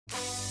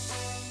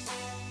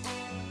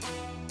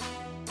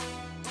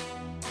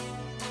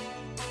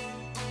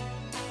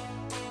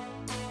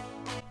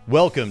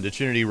Welcome to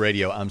Trinity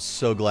Radio. I'm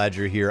so glad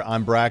you're here.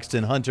 I'm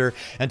Braxton Hunter,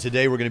 and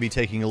today we're going to be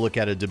taking a look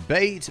at a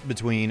debate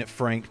between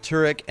Frank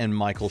Turek and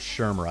Michael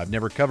Shermer. I've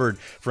never covered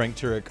Frank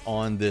Turek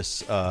on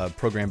this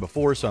program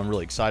before, so I'm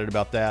really excited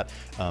about that.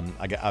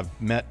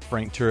 I've met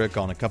Frank Turek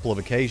on a couple of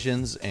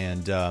occasions,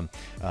 and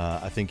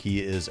I think he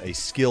is a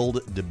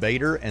skilled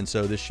debater, and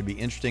so this should be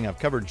interesting. I've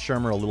covered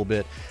Shermer a little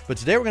bit, but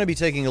today we're going to be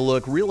taking a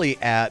look really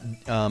at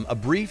a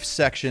brief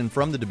section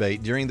from the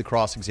debate during the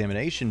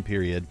cross-examination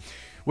period,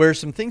 where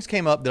some things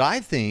came up that I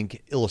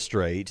think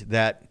illustrate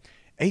that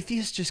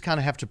atheists just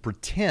kind of have to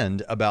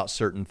pretend about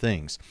certain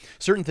things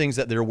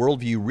that their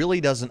worldview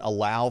really doesn't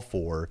allow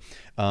for,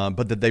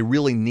 but that they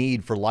really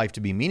need for life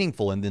to be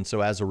meaningful. And then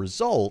so as a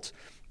result,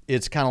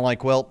 it's kind of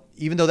like, well,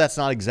 even though that's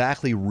not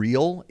exactly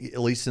real, at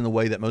least in the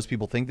way that most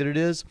people think that it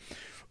is,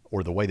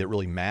 or the way that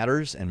really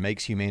matters and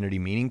makes humanity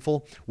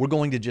meaningful, we're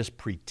going to just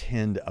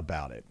pretend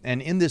about it.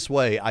 And in this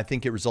way, I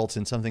think it results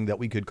in something that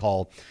we could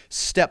call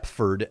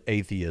Stepford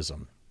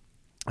atheism.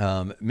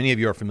 Many of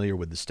you are familiar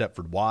with The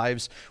Stepford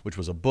Wives, which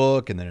was a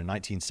book and then a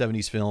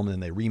 1970s film, and then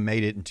they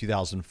remade it in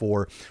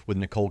 2004 with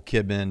Nicole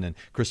Kidman and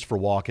Christopher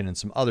Walken and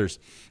some others.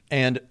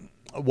 And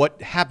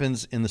what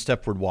happens in The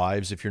Stepford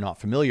Wives, if you're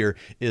not familiar,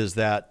 is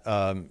that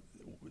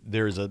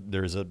there's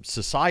a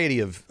society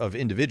of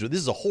individuals.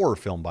 This is a horror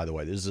film, by the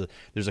way. There's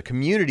a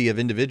community of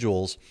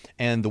individuals,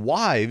 and the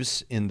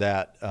wives in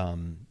that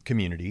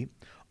community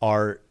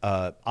are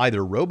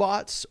either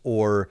robots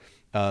or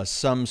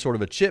some sort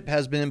of a chip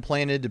has been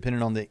implanted,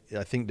 depending on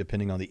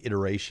the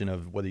iteration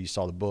of whether you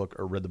saw the book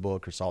or read the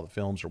book or saw the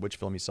films or which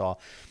film you saw.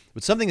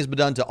 But something has been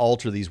done to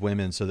alter these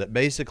women so that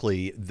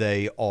basically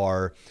they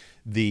are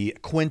the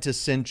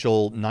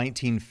quintessential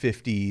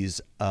 1950s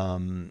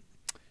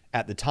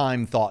at the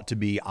time thought to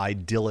be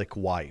idyllic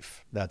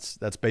wife. That's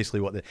basically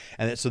what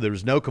so there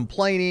was no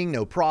complaining,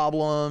 no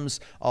problems.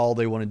 All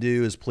they want to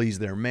do is please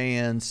their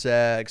man,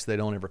 sex. They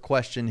don't ever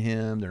question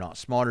him. They're not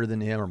smarter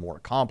than him or more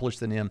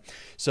accomplished than him.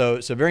 So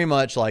very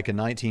much like a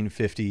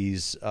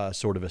 1950s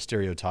sort of a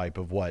stereotype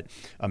of what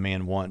a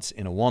man wants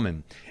in a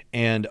woman.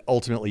 And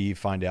ultimately you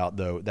find out,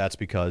 though, that's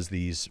because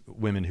these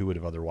women who would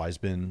have otherwise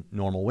been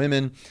normal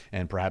women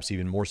and perhaps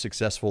even more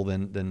successful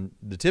than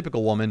the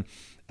typical woman,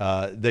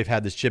 they've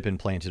had this chip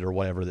implanted or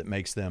whatever that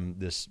makes them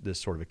this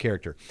sort of a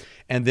character.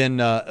 And then,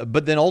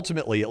 but then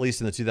ultimately, at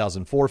least in the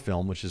 2004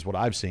 film, which is what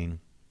I've seen,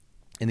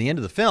 in the end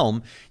of the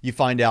film, you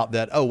find out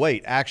that, oh,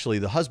 wait, actually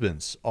the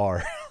husbands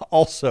are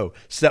also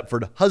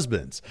Stepford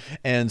husbands.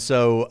 And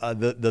so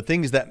the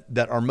things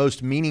that are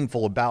most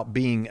meaningful about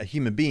being a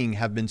human being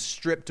have been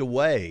stripped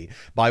away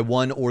by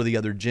one or the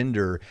other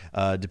gender,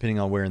 depending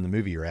on where in the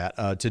movie you're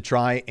at, to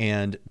try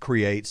and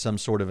create some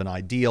sort of an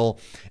ideal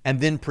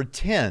and then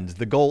pretend.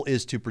 The goal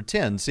is to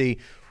pretend. See,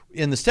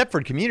 in the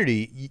Stepford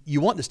community,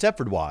 you want the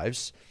Stepford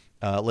wives,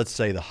 let's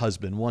say the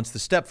husband wants the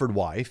Stepford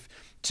wife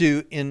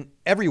to, in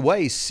every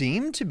way,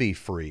 seem to be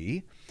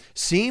free,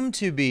 seem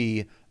to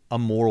be a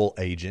moral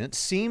agent,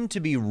 seem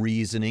to be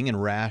reasoning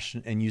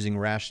and using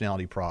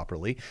rationality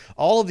properly.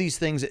 All of these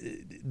things,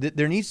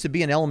 there needs to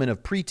be an element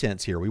of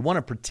pretense here. We want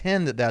to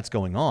pretend that that's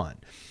going on.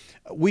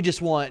 We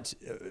just want,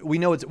 we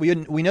know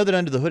that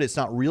under the hood it's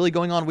not really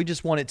going on. We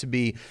just want it to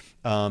be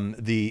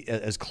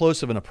as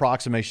close of an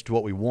approximation to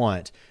what we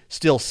want,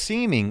 still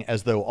seeming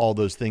as though all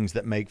those things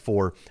that make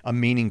for a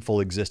meaningful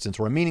existence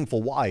or a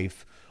meaningful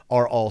wife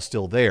are all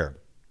still there.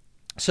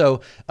 So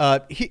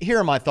here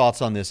are my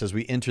thoughts on this as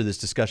we enter this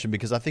discussion,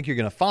 because I think you're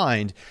going to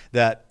find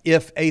that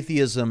if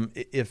atheism,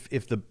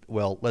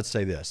 let's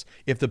say this,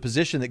 if the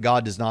position that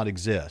God does not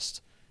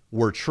exist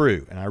were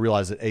true, and I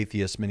realize that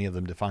atheists, many of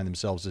them define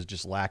themselves as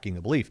just lacking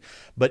the belief,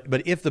 but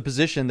if the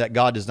position that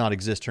God does not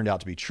exist turned out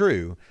to be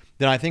true,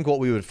 then I think what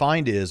we would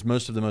find is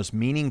most of the most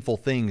meaningful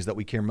things that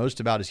we care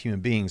most about as human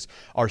beings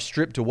are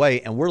stripped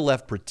away, and we're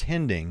left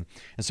pretending,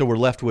 and so we're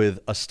left with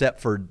a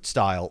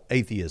Stepford-style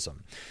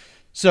atheism.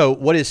 So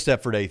what is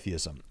Stepford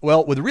atheism?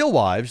 Well, with Real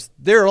Wives,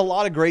 there are a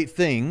lot of great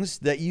things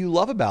that you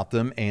love about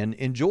them and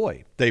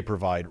enjoy. They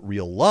provide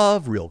real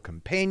love, real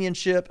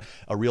companionship,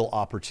 a real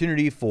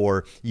opportunity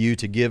for you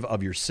to give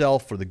of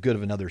yourself for the good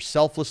of another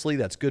selflessly.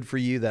 That's good for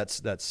you.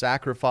 That's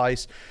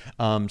sacrifice.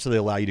 So they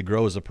allow you to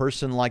grow as a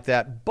person like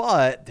that.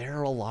 But there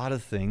are a lot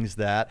of things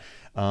that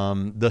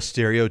the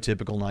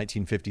stereotypical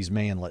 1950s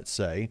man, let's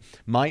say,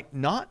 might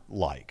not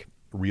like.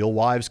 Real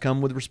wives come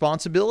with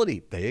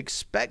responsibility. They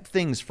expect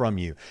things from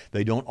you.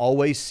 They don't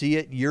always see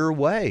it your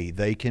way.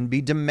 They can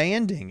be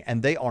demanding,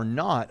 and they are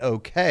not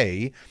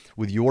okay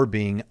with your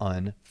being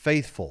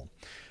unfaithful.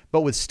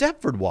 But with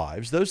Stepford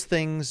wives, those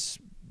things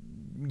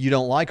you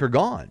don't like are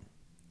gone.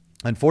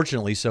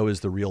 Unfortunately, so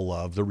is the real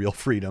love, the real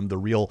freedom, the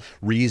real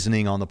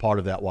reasoning on the part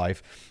of that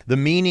wife. The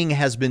meaning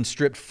has been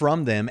stripped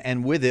from them,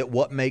 and with it,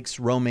 what makes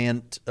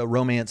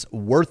romance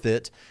worth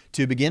it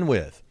to begin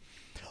with.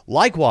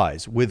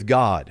 Likewise, with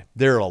God,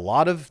 there are a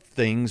lot of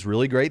things,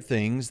 really great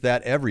things,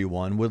 that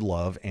everyone would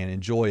love and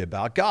enjoy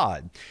about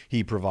God.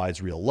 He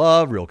provides real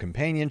love, real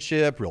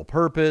companionship, real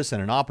purpose,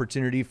 and an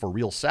opportunity for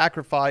real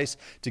sacrifice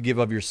to give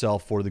of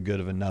yourself for the good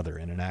of another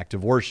in an act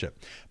of worship.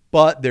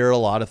 But there are a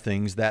lot of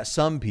things that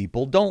some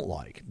people don't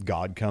like.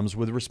 God comes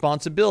with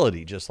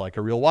responsibility, just like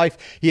a real wife.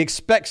 He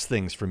expects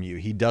things from you.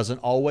 He doesn't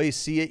always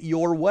see it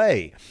your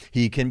way.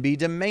 He can be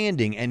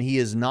demanding, and he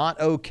is not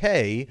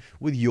okay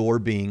with your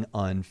being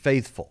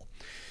unfaithful.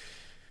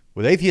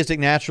 With atheistic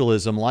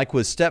naturalism, like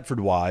with Stepford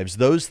Wives,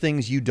 those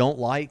things you don't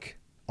like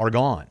are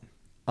gone.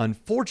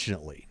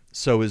 Unfortunately,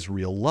 so is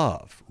real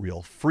love,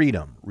 real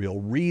freedom,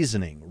 real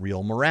reasoning,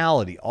 real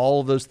morality. All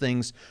of those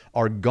things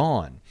are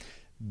gone.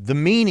 The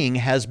meaning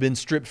has been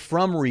stripped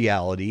from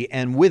reality,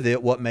 and with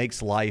it, what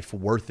makes life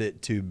worth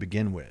it to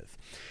begin with.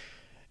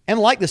 And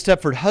like the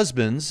Stepford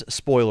husbands,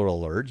 spoiler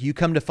alert, you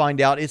come to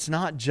find out it's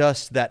not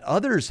just that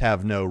others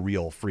have no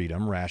real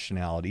freedom,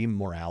 rationality,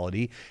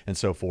 morality, and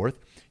so forth.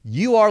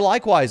 You are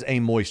likewise a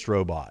moist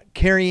robot,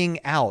 carrying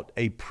out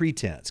a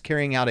pretense,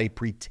 carrying out a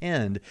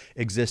pretend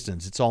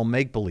existence. It's all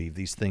make-believe,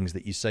 these things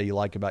that you say you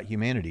like about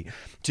humanity.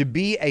 To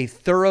be a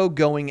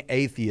thoroughgoing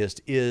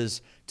atheist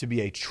is to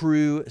be a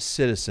true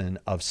citizen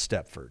of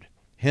Stepford,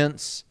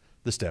 hence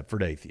the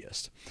Stepford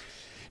atheist.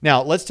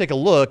 Now, let's take a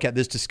look at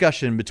this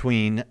discussion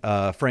between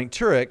Frank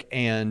Turek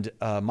and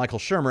Michael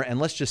Shermer, and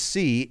let's just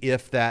see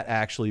if that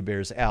actually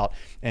bears out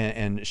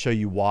and show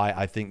you why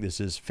I think this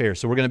is fair.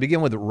 So we're going to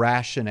begin with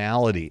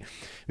rationality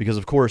because,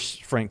 of course,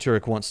 Frank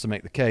Turek wants to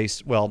make the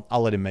case. Well,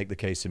 I'll let him make the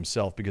case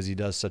himself because he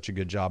does such a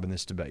good job in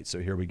this debate. So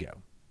here we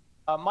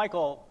go.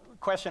 Michael,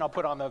 question I'll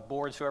put on the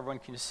board so everyone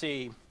can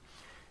see.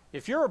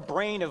 If you're a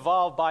brain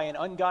evolved by an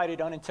unguided,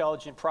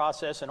 unintelligent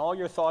process and all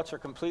your thoughts are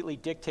completely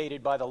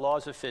dictated by the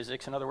laws of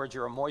physics, in other words,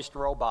 you're a moist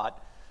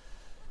robot,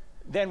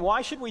 then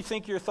why should we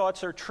think your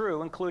thoughts are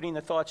true, including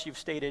the thoughts you've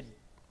stated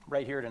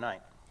right here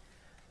tonight?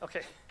 Okay.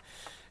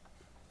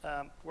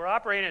 We're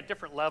operating at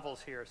different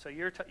levels here. So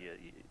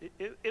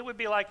it would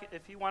be like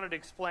if you wanted to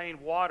explain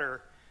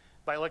water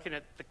by looking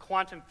at the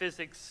quantum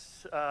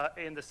physics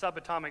in the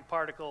subatomic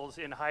particles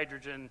in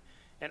hydrogen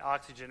and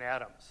oxygen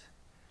atoms.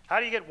 How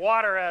do you get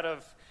water out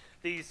of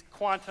these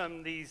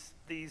quantum, these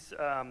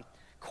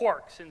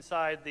quarks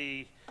inside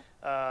the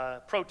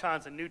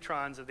protons and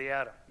neutrons of the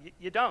atom?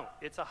 You don't.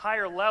 It's a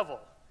higher level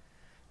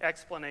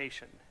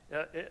explanation.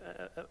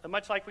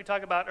 Much like we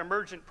talk about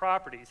emergent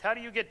properties. How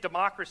do you get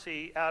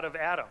democracy out of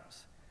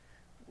atoms?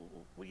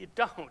 Well, you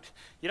don't.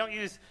 You don't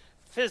use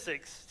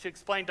physics to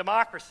explain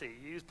democracy.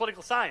 You use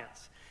political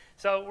science.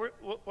 So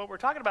what we're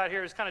talking about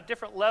here is kind of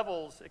different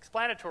levels,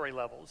 explanatory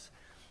levels,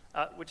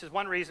 which is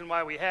one reason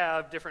why we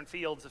have different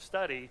fields of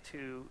study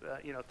to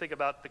think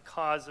about the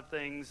cause of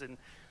things in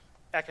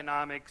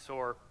economics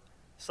or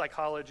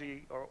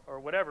psychology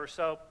or whatever.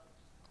 So,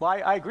 well,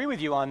 I agree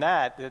with you on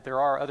that there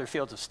are other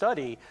fields of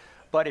study,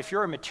 but if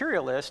you're a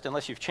materialist,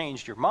 unless you've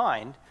changed your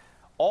mind,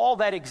 all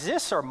that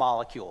exists are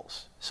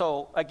molecules.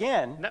 So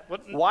again,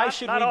 why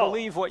should we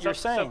believe what you're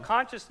saying? So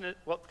consciousness,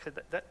 well,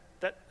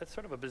 that's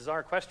sort of a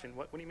bizarre question.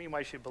 What do you mean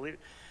why should believe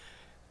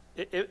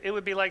it? It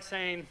would be like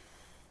saying,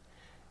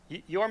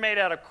 you're made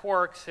out of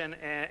quarks,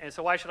 and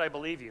so why should I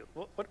believe you?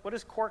 What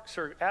does quarks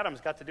or atoms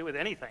got to do with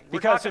anything?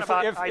 Because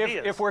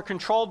if we're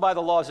controlled by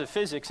the laws of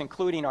physics,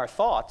 including our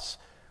thoughts,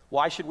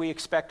 why should we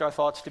expect our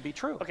thoughts to be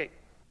true? Okay.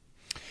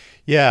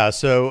 Yeah,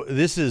 so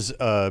this is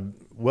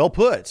well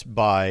put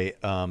by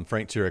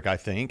Frank Turek, I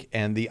think.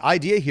 And the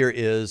idea here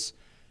is,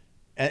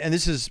 and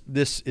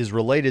this is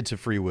related to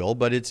free will,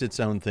 but it's its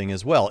own thing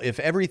as well. If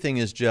everything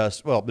is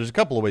just, well, there's a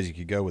couple of ways you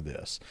could go with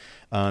this.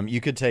 You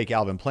could take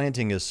Alvin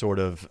Plantinga's sort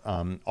of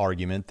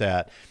argument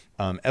that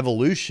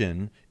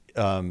evolution,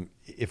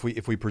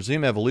 if we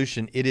presume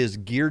evolution, it is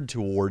geared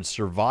towards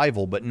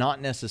survival, but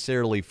not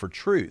necessarily for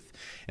truth.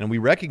 And we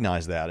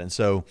recognize that. And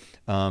so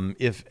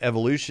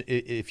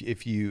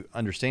if you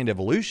understand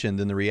evolution,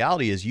 then the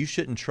reality is you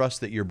shouldn't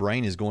trust that your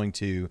brain is going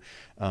to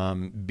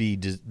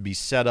be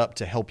set up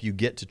to help you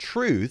get to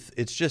truth.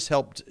 It's just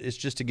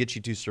to get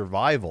you to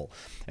survival.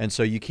 And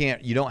so you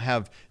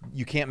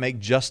can't make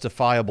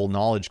justifiable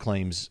knowledge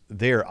claims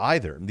there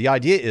either. The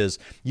idea is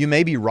you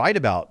may be right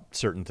about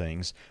certain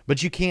things,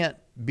 but you can't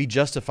be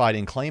justified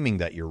in claiming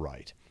that you're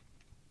right,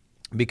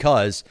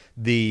 because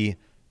the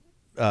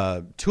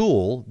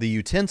tool, the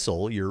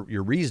utensil,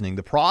 your reasoning,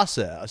 the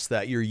process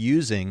that you're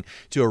using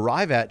to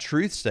arrive at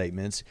truth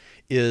statements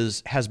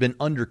has been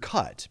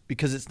undercut,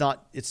 because it's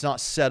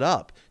not set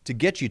up to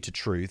get you to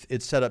truth.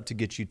 It's set up to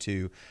get you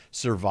to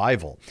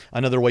survival.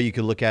 Another way you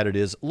could look at it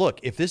is, look,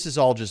 if this is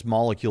all just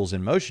molecules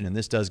in motion, and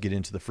this does get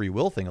into the free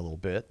will thing a little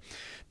bit,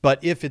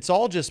 but if it's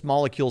all just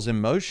molecules in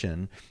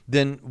motion,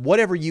 then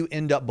whatever you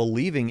end up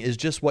believing is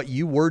just what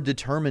you were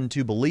determined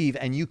to believe,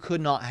 and you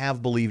could not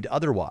have believed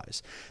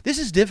otherwise. This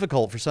is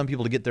difficult for some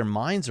people to get their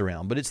minds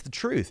around, but it's the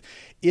truth.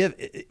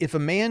 If a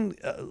man,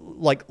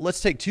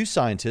 let's take two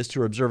scientists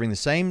who are observing the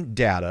same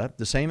data,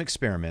 the same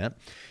experiment,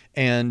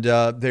 and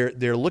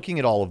they're looking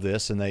at all of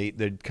this, and they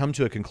come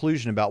to a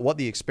conclusion about what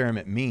the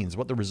experiment means,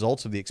 what the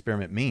results of the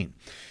experiment mean.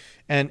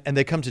 And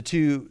they come to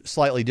two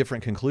slightly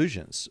different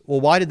conclusions. Well,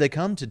 why did they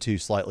come to two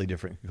slightly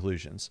different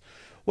conclusions?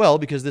 Well,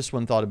 because this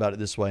one thought about it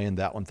this way and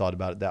that one thought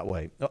about it that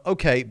way.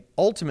 Okay,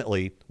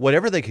 ultimately,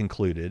 whatever they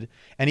concluded,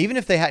 and even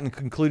if they hadn't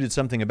concluded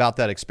something about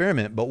that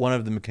experiment, but one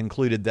of them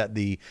concluded that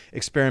the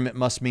experiment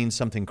must mean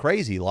something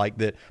crazy, like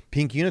that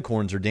pink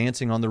unicorns are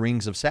dancing on the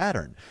rings of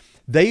Saturn.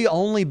 They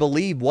only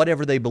believe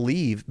whatever they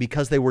believe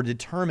because they were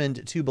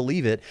determined to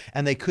believe it,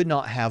 and they could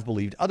not have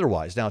believed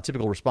otherwise. Now, a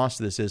typical response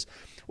to this is,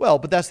 well,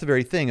 but that's the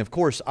very thing. Of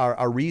course,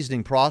 our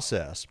reasoning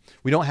process,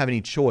 we don't have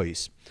any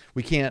choice.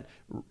 We can't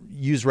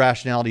use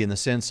rationality in the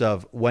sense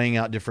of weighing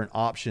out different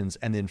options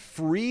and then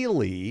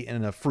freely,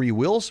 in a free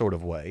will sort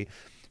of way,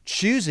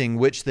 choosing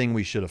which thing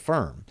we should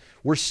affirm.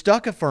 We're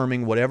stuck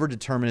affirming whatever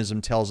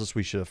determinism tells us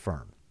we should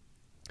affirm.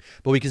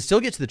 But we can still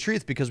get to the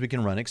truth because we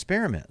can run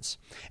experiments.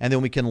 And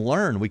then we can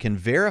learn, we can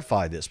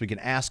verify this, we can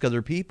ask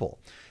other people.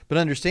 But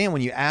understand,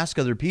 when you ask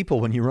other people,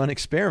 when you run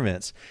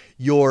experiments,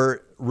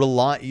 you're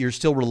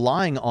still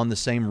relying on the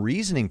same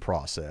reasoning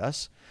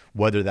process,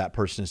 whether that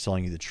person is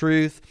telling you the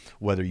truth,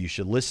 whether you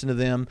should listen to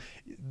them,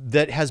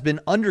 that has been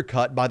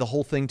undercut by the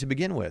whole thing to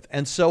begin with.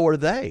 And so are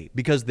they,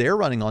 because they're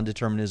running on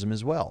determinism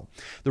as well.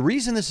 The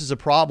reason this is a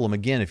problem,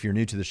 again, if you're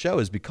new to the show,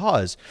 is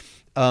because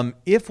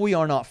if we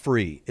are not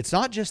free, it's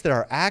not just that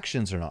our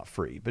actions are not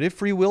free, but if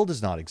free will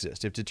does not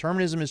exist, if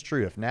determinism is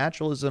true, if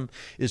naturalism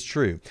is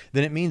true,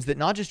 then it means that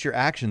not just your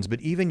actions, but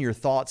even your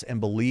thoughts and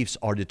beliefs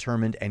are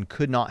determined and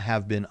could not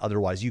have been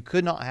otherwise. You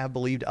could not have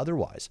believed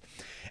otherwise.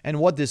 And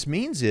what this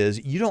means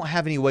is you don't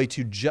have any way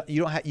to,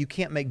 you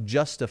can't make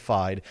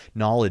justified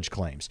knowledge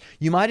claims.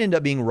 You might end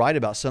up being right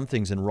about some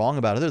things and wrong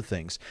about other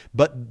things,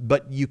 but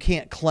you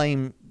can't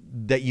claim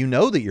that you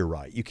know that you're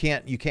right. You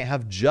can't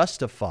have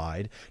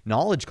justified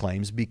knowledge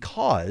claims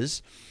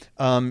because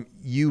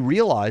you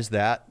realize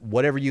that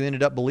whatever you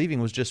ended up believing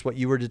was just what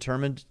you were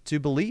determined to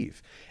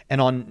believe.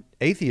 And on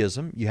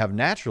atheism, you have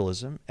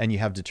naturalism and you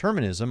have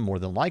determinism more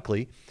than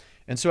likely.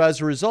 And so as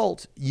a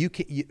result,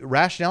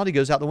 rationality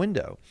goes out the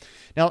window.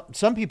 Now,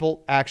 some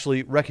people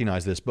actually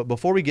recognize this, but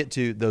before we get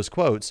to those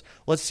quotes,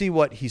 let's see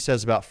what he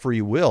says about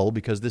free will,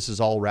 because this is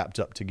all wrapped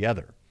up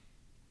together.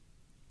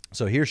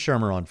 So here's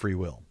Shermer on free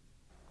will.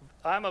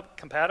 I'm a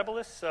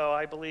compatibilist, so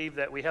I believe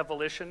that we have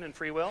volition and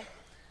free will.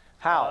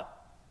 How?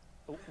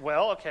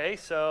 Well, okay,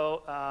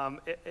 so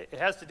it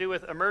has to do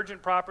with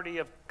emergent property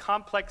of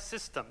complex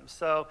systems.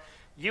 So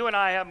you and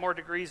I have more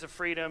degrees of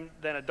freedom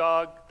than a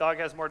dog. Dog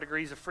has more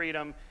degrees of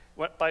freedom.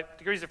 By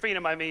degrees of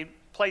freedom, I mean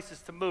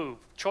places to move,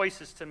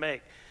 choices to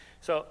make.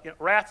 So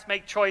rats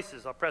make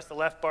choices. I'll press the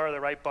left bar or the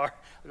right bar.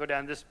 I'll go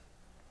down this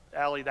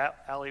alley,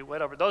 that alley,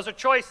 whatever. Those are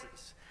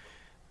choices.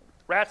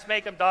 Rats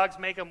make them, dogs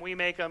make them, we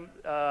make them,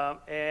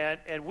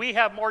 and we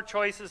have more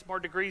choices, more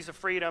degrees of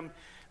freedom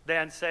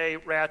than, say,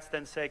 rats,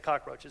 than, say,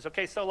 cockroaches.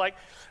 Okay, so, like,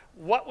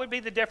 what would be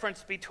the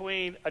difference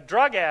between a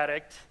drug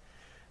addict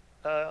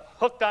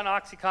hooked on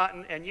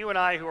OxyContin and you and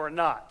I who are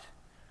not?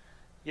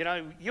 You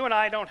know, you and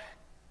I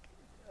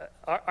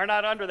are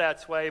not under that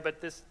sway,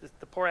 but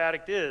the poor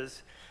addict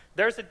is.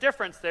 There's a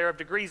difference there of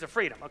degrees of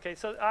freedom. Okay,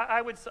 so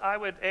I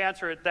would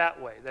answer it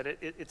that way, that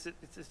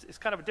it's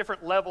kind of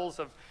different levels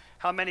of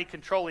how many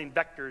controlling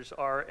vectors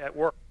are at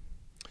work.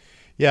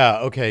 Yeah,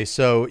 okay,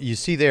 so you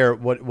see there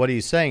what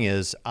he's saying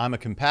is, I'm a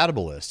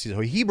compatibilist.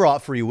 So he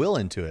brought free will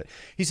into it.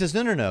 He says,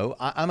 no,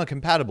 I'm a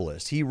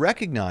compatibilist. He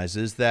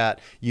recognizes that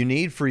you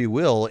need free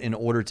will in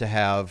order to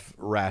have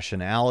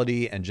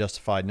rationality and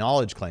justified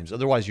knowledge claims.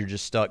 Otherwise, you're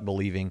just stuck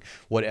believing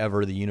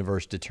whatever the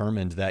universe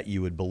determined that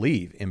you would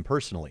believe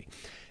impersonally.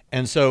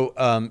 And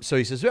so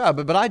he says, yeah,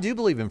 but I do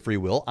believe in free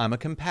will. I'm a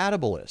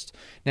compatibilist.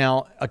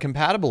 Now, a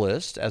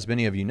compatibilist, as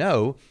many of you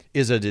know,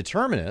 is a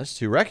determinist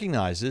who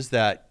recognizes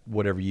that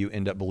whatever you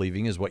end up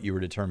believing is what you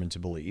were determined to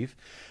believe.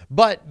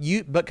 But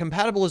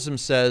compatibilism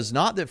says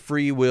not that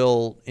free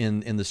will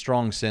in the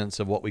strong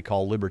sense of what we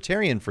call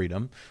libertarian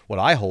freedom, what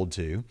I hold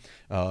to,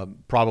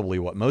 probably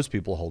what most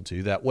people hold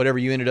to, that whatever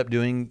you ended up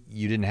doing,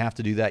 you didn't have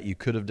to do that. You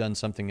could have done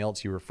something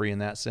else. You were free in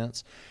that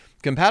sense.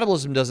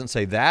 Compatibilism doesn't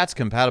say that's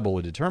compatible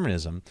with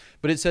determinism,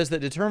 but it says that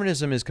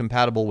determinism is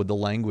compatible with the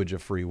language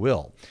of free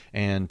will,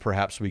 and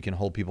perhaps we can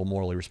hold people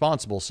morally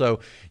responsible. So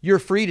you're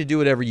free to do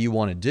whatever you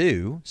want to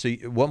do. So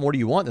what more do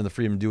you want than the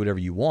freedom to do whatever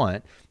you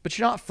want? But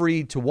you're not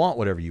free to want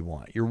whatever you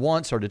want. Your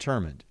wants are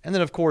determined. And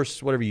then, of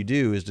course, whatever you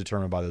do is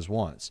determined by those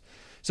wants.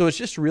 So it's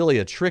just really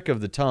a trick of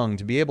the tongue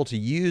to be able to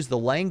use the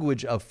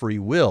language of free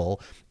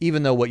will,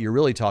 even though what you're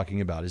really talking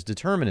about is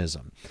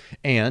determinism.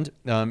 And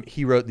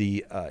he wrote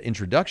the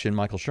introduction,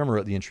 Michael Shermer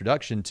wrote the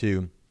introduction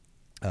to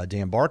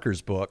Dan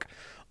Barker's book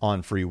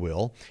on free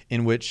will,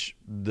 in which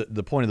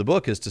the point of the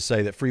book is to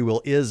say that free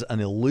will is an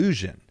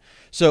illusion.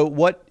 So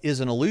what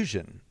is an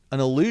illusion? An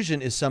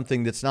illusion is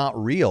something that's not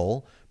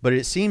real, but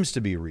it seems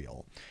to be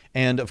real.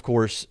 And of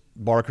course,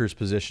 Barker's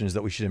position is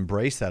that we should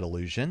embrace that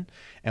illusion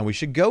and we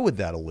should go with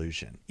that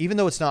illusion. Even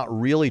though it's not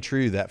really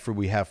true that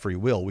we have free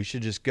will, we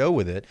should just go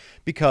with it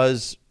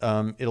because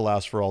it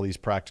allows for all these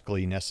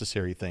practically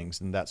necessary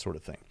things and that sort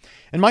of thing.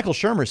 And Michael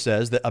Shermer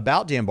says that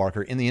about Dan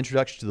Barker in the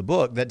introduction to the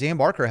book, that Dan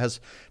Barker has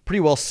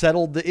pretty well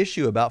settled the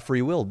issue about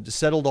free will,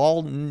 settled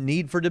all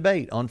need for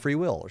debate on free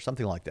will or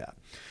something like that.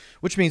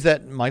 which means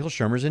that Michael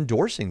Shermer is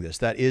endorsing this.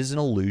 That is an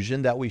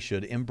illusion that we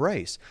should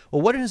embrace.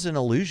 Well, what is an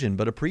illusion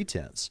but a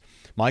pretense?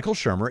 Michael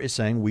Shermer is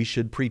saying we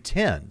should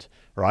pretend,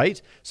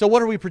 right? So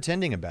what are we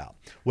pretending about?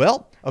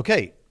 Well,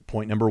 okay,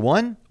 point number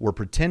one, we're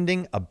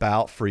pretending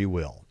about free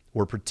will.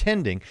 We're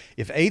pretending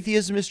if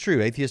atheism is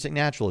true, atheistic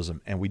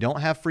naturalism, and we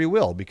don't have free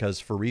will because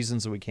for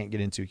reasons that we can't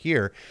get into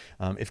here,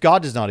 if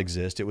God does not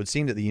exist, it would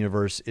seem that the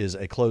universe is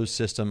a closed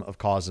system of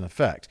cause and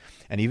effect.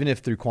 And even if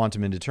through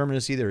quantum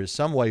indeterminacy there is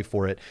some way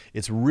for it,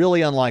 it's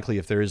really unlikely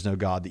if there is no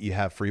God that you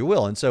have free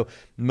will. And so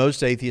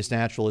most atheist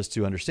naturalists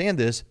who understand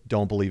this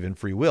don't believe in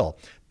free will.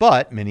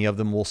 But many of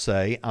them will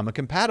say, I'm a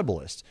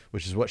compatibilist,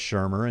 which is what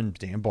Shermer and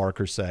Dan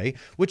Barker say,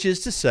 which is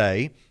to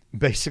say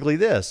basically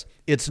this: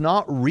 it's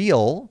not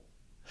real,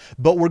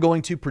 but we're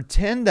going to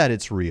pretend that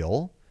it's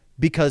real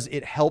because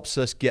it helps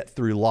us get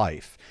through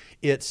life.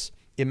 It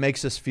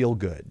makes us feel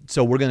good.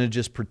 So we're going to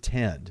just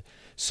pretend.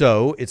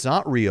 So it's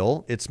not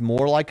real. It's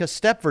more like a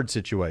Stepford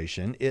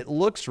situation. It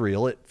looks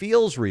real. It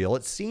feels real.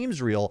 It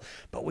seems real.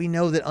 But we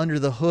know that under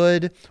the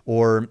hood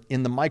or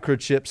in the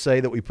microchip,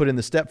 say, that we put in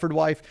the Stepford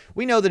wife,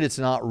 we know that it's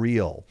not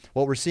real.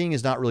 What we're seeing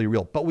is not really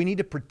real. But we need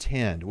to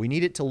pretend. We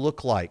need it to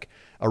look like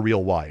a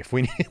real wife.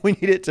 We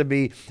need it to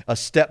be a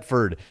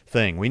Stepford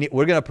thing. We're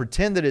going to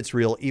pretend that it's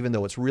real, even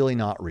though it's really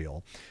not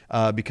real,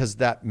 because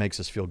that makes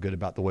us feel good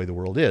about the way the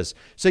world is.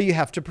 So you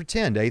have to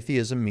pretend.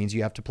 Atheism means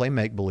you have to play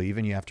make-believe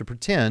and you have to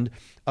pretend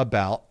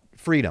about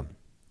freedom.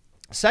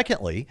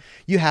 Secondly,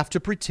 you have to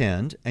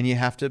pretend and you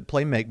have to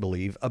play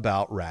make-believe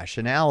about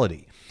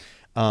rationality.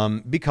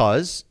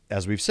 Because,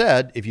 as we've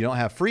said, if you don't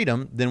have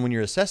freedom, then when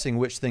you're assessing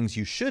which things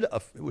you should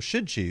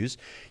choose,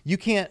 you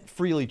can't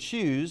freely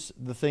choose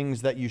the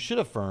things that you should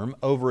affirm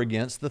over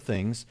against the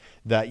things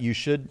that you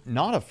should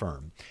not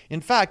affirm. In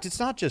fact, it's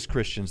not just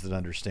Christians that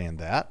understand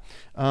that.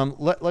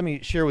 Let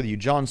me share with you.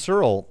 John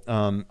Searle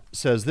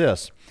says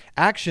this: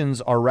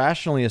 actions are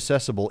rationally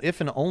accessible if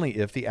and only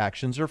if the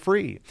actions are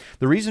free.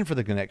 The reason for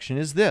the connection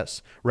is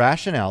this: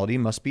 rationality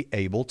must be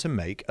able to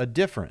make a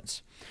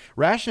difference.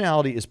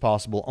 Rationality is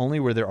possible only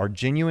where there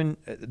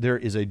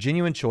is a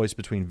genuine choice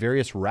between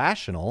various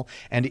rational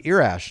and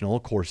irrational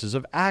courses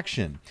of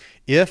action.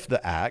 If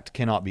the act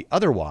cannot be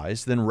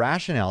otherwise, then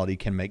rationality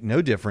can make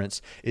no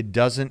difference. It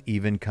doesn't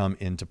even come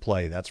into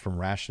play. That's from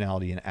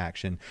Rationality in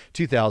Action,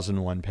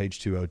 2001, page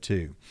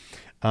 202.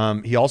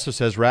 He also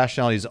says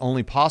rationality is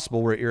only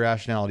possible where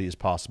irrationality is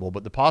possible,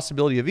 but the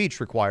possibility of each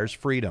requires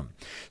freedom.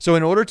 So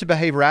in order to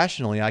behave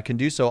rationally, I can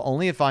do so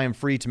only if I am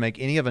free to make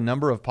any of a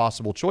number of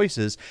possible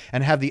choices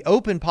and have the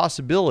open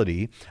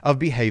possibility of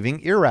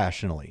behaving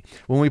irrationally.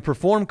 When we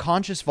perform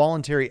conscious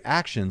voluntary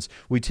actions,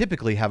 we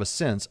typically have a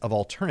sense of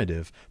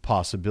alternative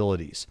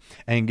possibilities.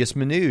 Angus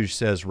Minouche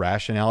says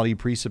rationality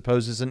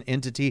presupposes an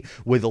entity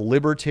with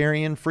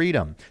libertarian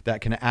freedom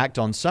that can act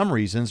on some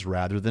reasons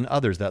rather than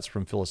others. That's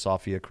from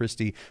Philosophia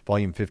Christi,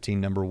 Volume 15,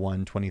 number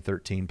 1,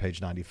 2013,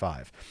 page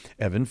 95.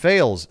 Evan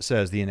Fales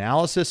says the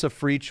analysis of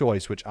free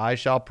choice, which I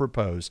shall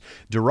propose,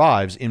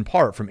 derives in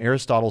part from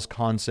Aristotle's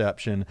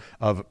conception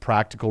of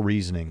practical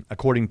reasoning.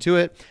 According to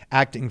it,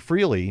 acting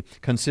freely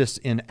consists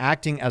in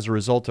acting as a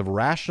result of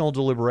rational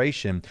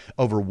deliberation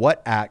over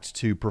what act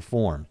to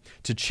perform.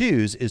 To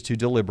choose is to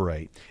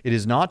deliberate. It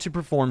is not to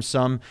perform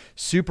some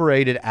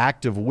superadded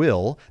act of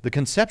will. The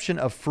conception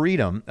of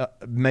freedom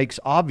makes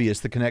obvious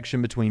the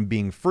connection between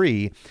being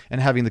free and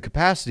having the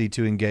capacity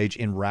to engage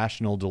in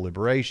rational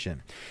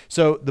deliberation.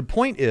 So the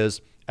point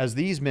is, as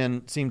these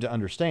men seem to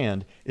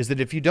understand, is that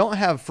if you don't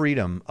have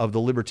freedom of the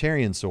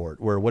libertarian sort,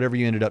 where whatever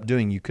you ended up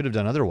doing you could have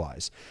done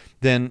otherwise,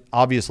 then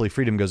obviously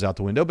freedom goes out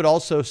the window, but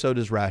also so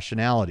does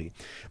rationality.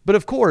 But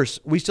of course,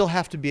 we still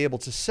have to be able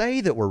to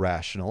say that we're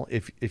rational.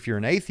 If you're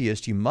an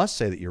atheist, you must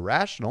say that you're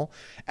rational.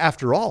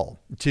 After all,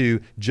 to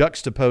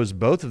juxtapose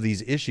both of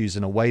these issues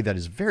in a way that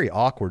is very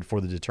awkward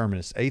for the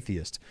determinist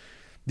atheist.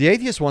 The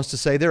atheist wants to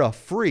say they're a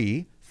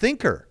free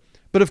thinker.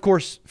 But of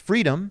course,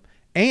 freedom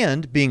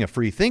and being a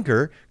free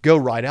thinker go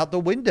right out the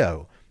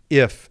window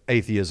if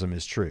atheism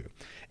is true.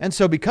 And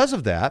so because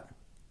of that,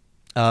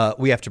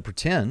 we have to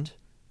pretend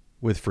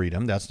with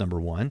freedom. That's number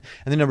one.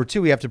 And then number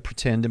two, we have to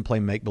pretend and play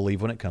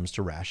make-believe when it comes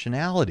to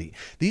rationality.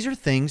 These are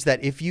things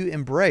that if you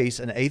embrace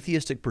an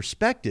atheistic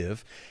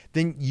perspective,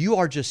 then you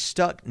are just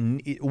stuck.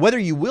 Whether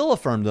you will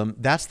affirm them,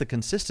 that's the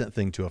consistent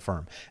thing to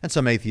affirm. And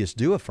some atheists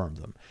do affirm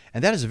them.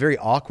 And that is a very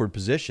awkward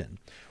position.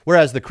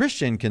 Whereas the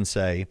Christian can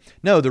say,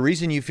 no, the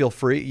reason you feel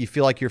free, you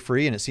feel like you're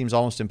free, and it seems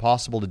almost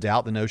impossible to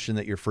doubt the notion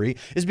that you're free,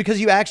 is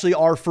because you actually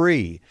are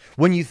free.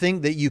 When you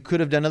think that you could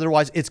have done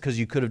otherwise, it's because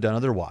you could have done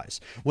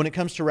otherwise. When it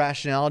comes to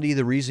rationality,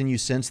 the reason you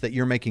sense that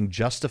you're making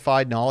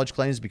justified knowledge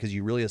claims because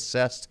you really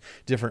assessed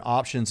different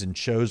options and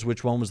chose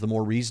which one was the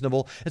more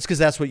reasonable, it's because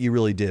that's what you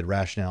really did.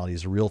 Rationality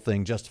is a real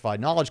thing. Justified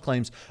knowledge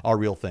claims are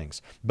real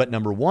things. But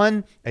number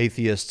one,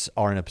 atheists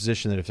are in a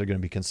position that if they're going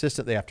to be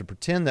consistent, they have to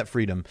pretend that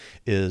freedom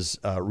is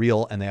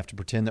real, and they have to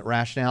pretend that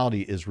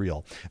rationality is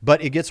real.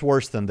 But it gets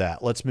worse than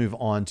that. Let's move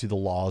on to the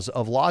laws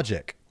of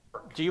logic.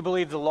 Do you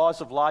believe the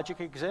laws of logic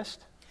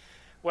exist?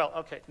 Well,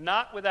 okay,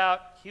 not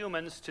without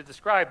humans to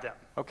describe them.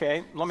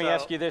 Okay, let me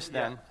ask you this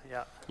then.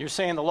 Yeah. You're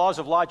saying the laws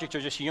of logic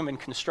are just human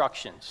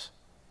constructions.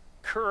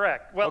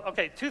 Correct. Well,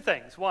 okay, two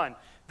things. One,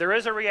 there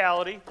is a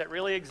reality that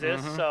really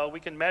exists, so we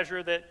can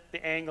measure the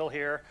angle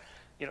here.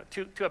 You know,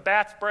 to a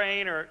bat's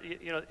brain, or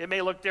it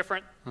may look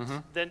different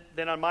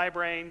than on my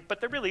brain,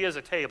 but there really is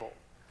a table.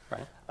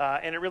 Right.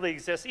 And it really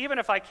exists. Even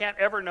if I can't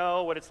ever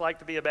know what it's like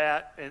to be a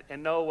bat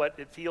and know what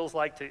it feels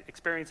like to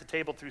experience a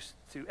table through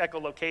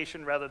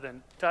echolocation rather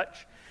than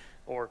touch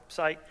or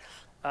sight,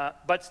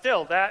 but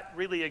still, that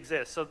really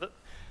exists. So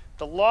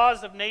the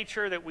laws of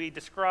nature that we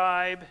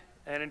describe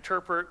and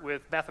interpret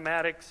with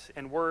mathematics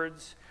and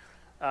words,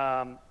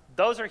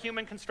 those are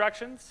human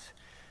constructions.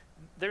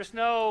 There's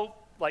no,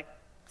 like,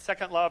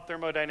 second law of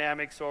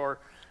thermodynamics or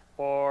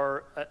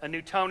a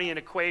Newtonian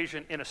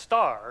equation in a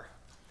star.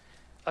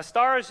 A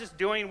star is just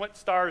doing what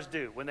stars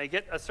do. When they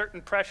get a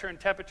certain pressure and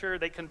temperature,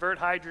 they convert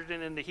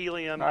hydrogen into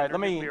helium. All right,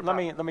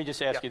 let me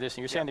just ask you this. And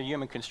you're saying they're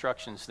human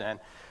constructions then.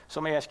 So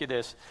let me ask you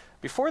this.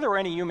 Before there were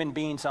any human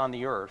beings on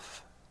the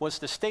earth, was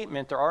the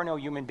statement there are no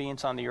human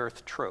beings on the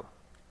earth true?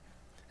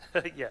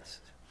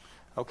 Yes.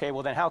 Okay,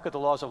 well then how could the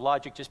laws of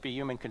logic just be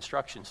human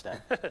constructions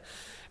then?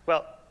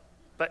 Well,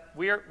 but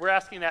we're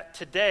asking that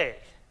today.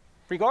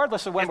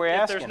 Regardless of when we're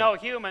asking. If there's no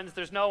humans,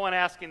 there's no one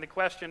asking the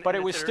question. But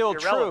it was still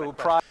true.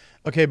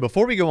 Okay,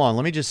 before we go on,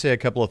 let me just say a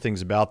couple of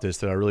things about this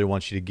that I really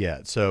want you to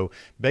get. So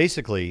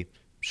basically,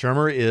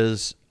 Shermer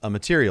is a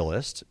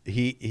materialist.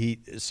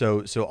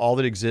 So all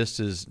that exists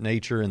is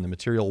nature and the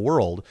material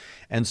world.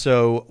 And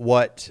so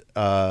what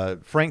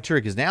Frank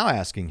Turek is now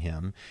asking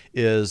him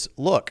is,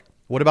 look,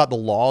 what about the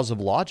laws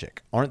of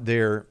logic? Aren't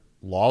there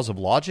laws of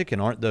logic,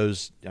 and aren't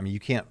those, I mean, you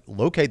can't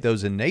locate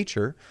those in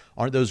nature.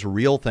 Aren't those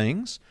real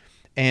things?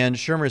 And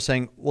Shermer is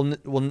saying,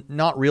 well,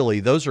 not really.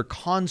 Those are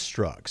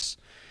constructs.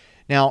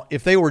 Now,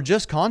 if they were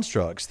just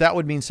constructs, that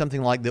would mean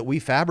something like that we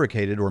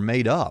fabricated or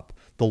made up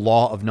the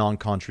law of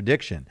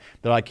non-contradiction,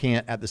 that I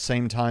can't at the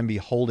same time be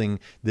holding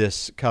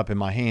this cup in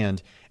my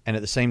hand and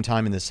at the same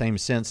time, in the same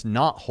sense,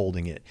 not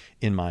holding it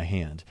in my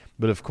hand.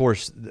 But of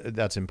course,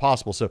 that's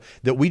impossible. So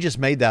that we just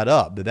made that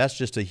up, that's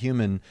just a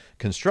human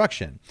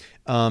construction.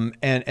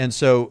 And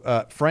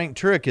so Frank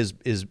Turek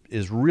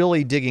is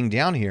really digging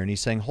down here, and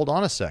he's saying, hold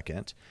on a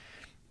second.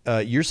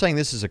 You're saying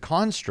this is a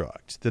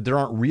construct, that there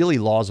aren't really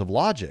laws of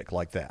logic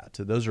like that.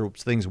 Those are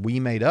things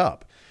we made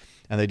up,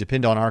 and they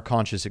depend on our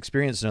conscious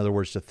experience, in other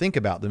words, to think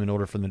about them in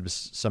order for them to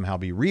somehow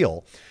be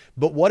real.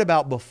 But what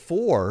about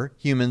before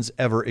humans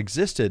ever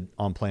existed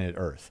on planet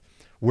Earth?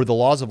 Were the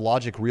laws of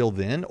logic real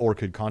then, or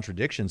could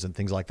contradictions and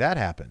things like that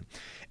happen?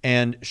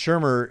 And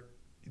Shermer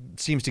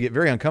seems to get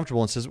very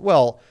uncomfortable and says,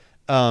 well,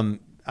 I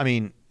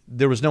mean,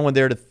 there was no one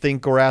there to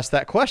think or ask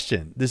that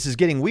question. This is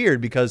getting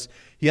weird because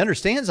he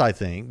understands, I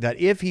think, that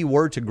if he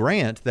were to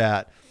grant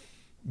that,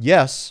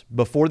 yes,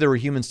 before there were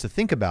humans to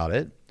think about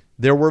it,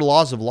 there were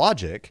laws of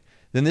logic,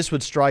 then this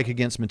would strike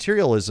against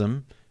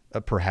materialism,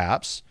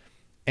 perhaps,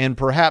 and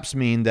perhaps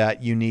mean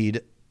that you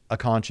need a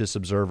conscious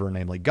observer,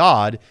 namely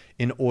God,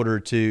 in order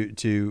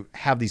to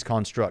have these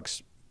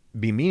constructs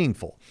be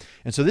meaningful.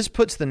 And so this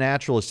puts the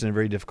naturalist in a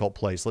very difficult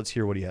place. Let's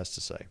hear what he has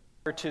to say.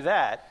 To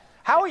that,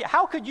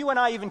 how could you and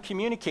I even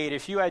communicate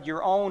if you had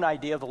your own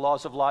idea of the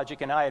laws of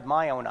logic and I had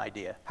my own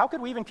idea? How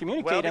could we even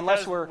communicate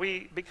unless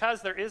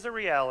because there is a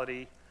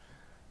reality,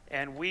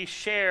 and we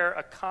share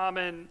a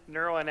common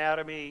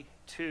neuroanatomy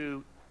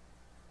to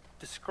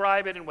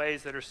describe it in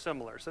ways that are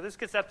similar. So this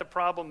gets at the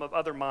problem of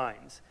other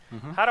minds.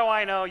 Mm-hmm. How do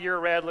I know your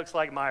red looks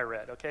like my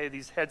red? Okay,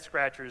 these head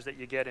scratchers that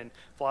you get in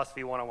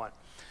Philosophy 101.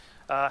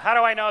 How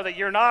do I know that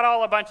you're not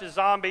all a bunch of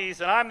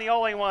zombies and I'm the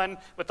only one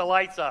with the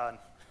lights on?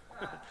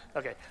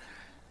 Okay.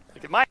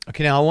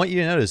 Okay, now I want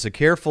you to notice, a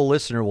careful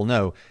listener will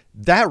know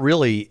that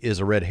really is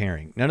a red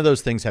herring. None of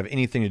those things have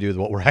anything to do with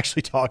what we're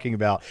actually talking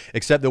about,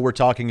 except that we're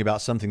talking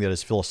about something that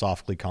is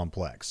philosophically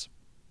complex.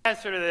 The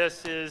answer to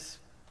this is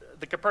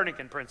the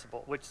Copernican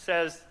principle, which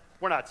says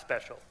we're not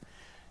special.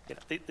 You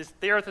know,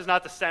 the Earth is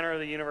not the center of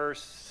the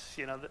universe.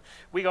 You know,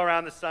 we go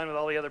around the sun with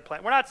all the other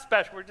planets. We're not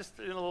special. We're just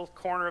in a little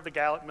corner of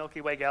the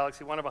Milky Way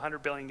galaxy, one of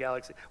 100 billion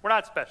galaxies. We're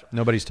not special.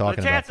 Nobody's talking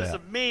about that. The chances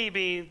of me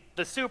being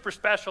the super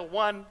special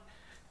one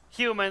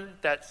human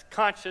that's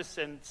conscious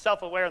and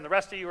self-aware, and the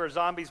rest of you are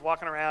zombies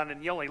walking around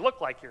and you only look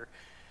like you're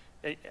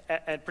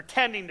and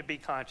pretending to be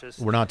conscious.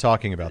 We're not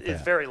talking about that.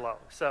 It's very low.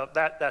 So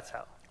that's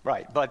how.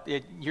 Right, but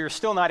you're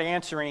still not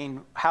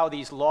answering how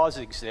these laws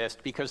exist,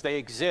 because they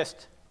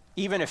exist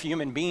even if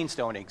human beings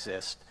don't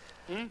exist.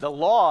 Mm-hmm. The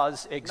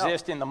laws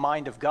exist in the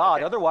mind of God.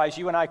 Okay. Otherwise,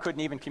 you and I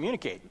couldn't even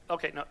communicate.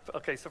 Okay. No.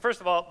 Okay. So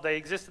first of all, they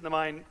exist in the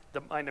mind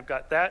of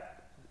God.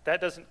 That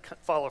doesn't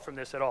follow from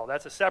this at all.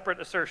 That's a separate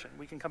assertion.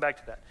 We can come back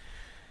to that.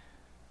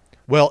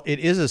 Well, it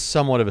is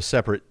somewhat of a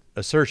separate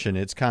assertion.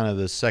 It's kind of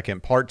the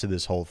second part to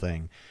this whole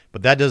thing,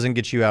 but that doesn't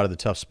get you out of the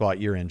tough spot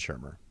you're in,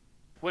 Shermer.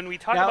 When we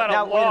talk about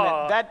a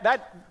law, wait a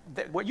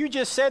minute. What you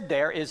just said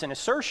there is an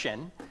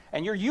assertion,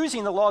 and you're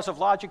using the laws of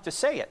logic to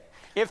say it.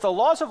 If the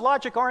laws of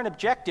logic aren't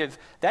objective,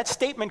 that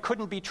statement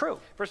couldn't be true.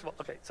 First of all,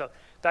 okay, so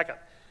back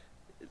up.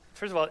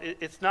 first of all,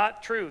 it's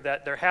not true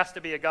that there has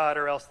to be a God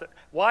or else.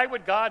 Why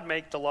would God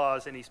make the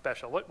laws any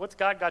special? What's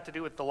God got to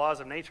do with the laws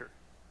of nature?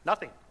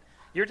 Nothing.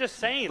 You're just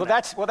saying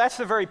that. That's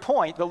the very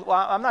point.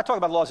 I'm not talking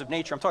about laws of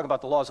nature. I'm talking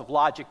about the laws of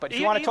logic. But if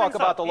you want to talk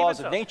about the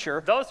laws of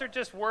nature... Those are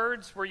just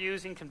words we're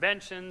using,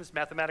 conventions,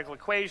 mathematical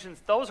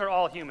equations. Those are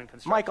all human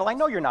constructions. Michael, I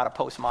know you're not a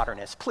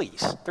postmodernist.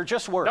 Please. They're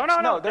just words.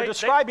 No. They're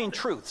describing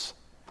truths.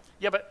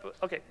 Yeah,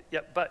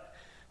 but...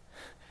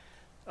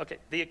 Okay,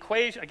 the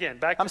equation... Again,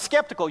 back to... I'm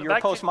skeptical you're a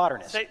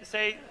postmodernist.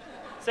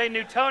 Say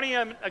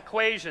Newtonian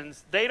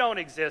equations, they don't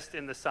exist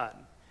in the sun.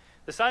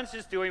 The sun's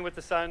just doing what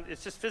the sun,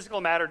 it's just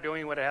physical matter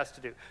doing what it has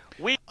to do.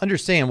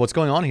 Understand what's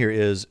going on here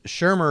is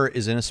Shermer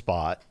is in a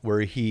spot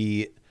where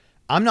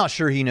I'm not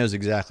sure he knows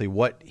exactly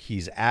what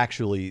he's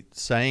actually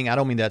saying. I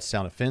don't mean that to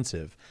sound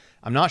offensive.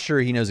 I'm not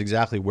sure he knows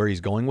exactly where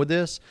he's going with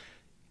this.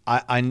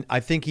 I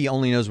think he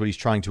only knows what he's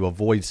trying to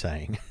avoid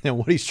saying. And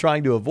what he's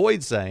trying to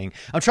avoid saying,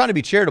 I'm trying to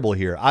be charitable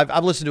here.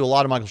 I've listened to a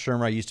lot of Michael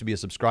Shermer. I used to be a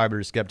subscriber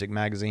to Skeptic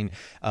Magazine.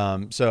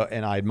 And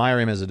I admire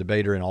him as a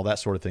debater and all that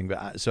sort of thing.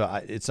 But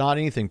it's not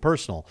anything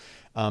personal.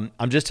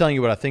 I'm just telling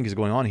you what I think is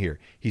going on here.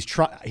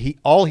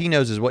 All he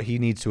knows is what he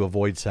needs to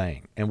avoid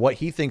saying. And what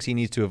he thinks he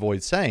needs to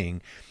avoid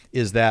saying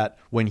is that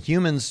when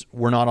humans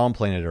were not on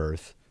planet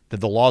Earth,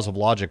 that the laws of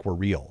logic were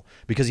real,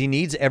 because he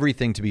needs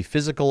everything to be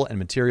physical and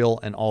material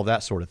and all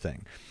that sort of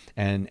thing,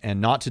 and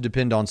not to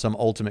depend on some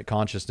ultimate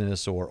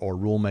consciousness or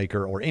rule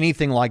maker or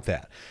anything like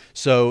that.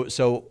 So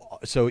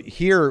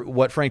here,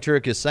 what Frank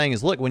Turek is saying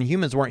is, look, when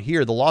humans weren't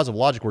here, the laws of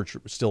logic were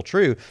still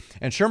true,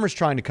 and Shermer's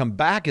trying to come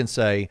back and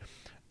say,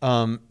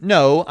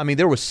 no, I mean,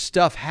 there was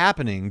stuff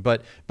happening,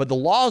 but the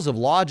laws of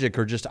logic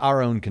are just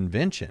our own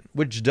convention,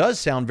 which does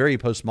sound very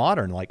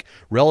postmodern, like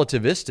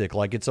relativistic,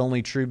 like it's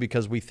only true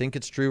because we think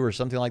it's true or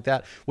something like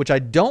that, which I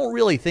don't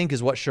really think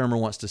is what Shermer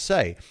wants to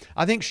say.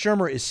 I think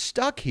Shermer is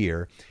stuck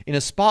here in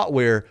a spot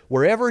where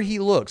wherever he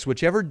looks,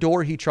 whichever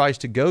door he tries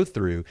to go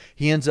through,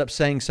 he ends up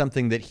saying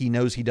something that he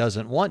knows he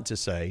doesn't want to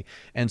say.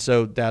 And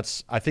so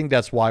I think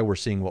that's why we're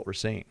seeing what we're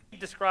seeing.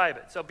 Describe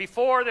it. So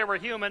before there were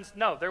humans,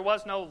 no, there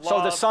was no law.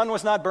 So the sun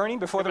was not burning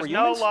before there were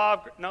humans?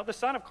 No, the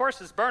sun, of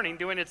course, is burning,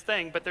 doing its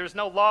thing, but there's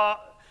no law,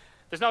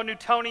 there's no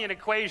Newtonian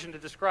equation to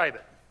describe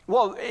it.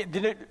 Well,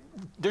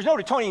 there's no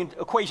Newtonian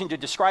equation to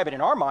describe it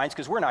in our minds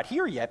because we're not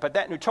here yet, but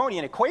that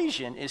Newtonian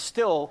equation is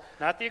still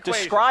not the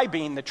equation.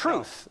 Describing the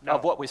truth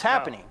of what was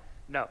happening.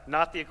 No,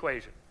 not the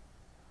equation.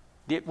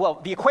 The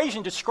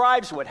equation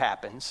describes what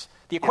happens.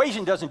 The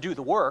equation doesn't do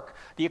the work.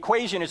 The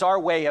equation is our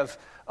way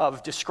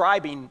of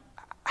describing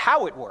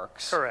how it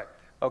works. Correct.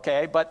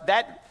 Okay, but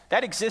that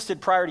existed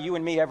prior to you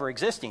and me ever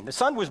existing. The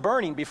sun was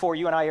burning before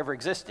you and I ever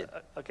existed.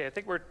 Okay, I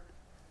think we're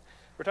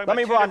talking about Let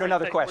me move on to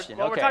another question.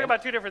 We're talking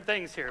about two different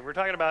things here. We're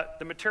talking about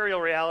the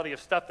material reality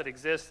of stuff that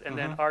exists and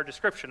then our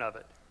description of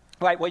it.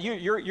 Right, well,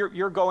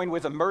 you're going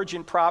with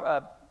emergent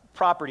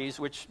properties,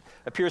 which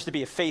appears to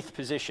be a faith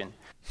position.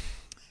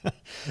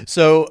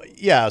 So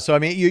I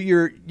mean,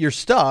 you're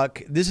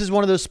stuck. This is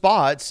one of those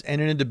spots,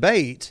 and in a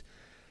debate,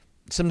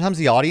 sometimes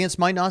the audience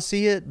might not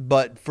see it,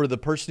 but for the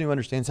person who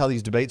understands how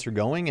these debates are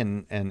going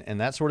and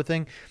that sort of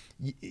thing,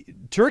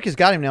 Turek has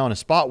got him now in a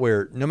spot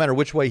where no matter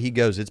which way he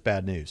goes, it's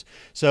bad news.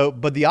 So,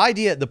 but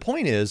the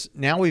point is,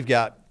 now we've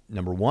got,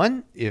 number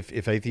one,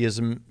 if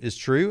atheism is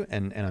true,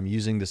 and I'm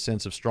using the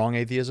sense of strong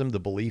atheism, the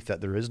belief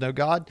that there is no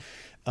God,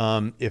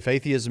 if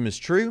atheism is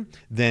true,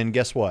 then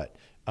guess what?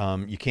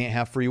 You can't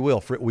have free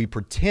will. We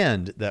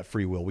pretend that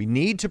free will. We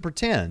need to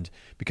pretend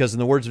because in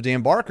the words of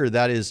Dan Barker,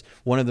 that is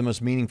one of the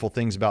most meaningful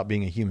things about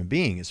being a human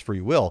being is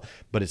free will,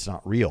 but it's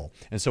not real.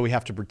 And so we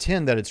have to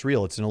pretend that it's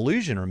real. It's an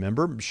illusion.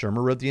 Remember,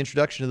 Shermer wrote the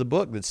introduction to the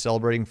book that's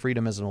celebrating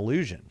freedom as an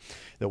illusion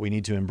that we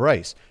need to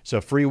embrace. So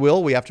free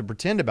will, we have to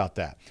pretend about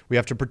that. We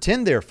have to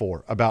pretend,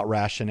 therefore, about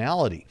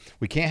rationality.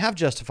 We can't have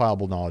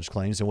justifiable knowledge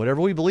claims, and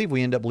whatever we believe,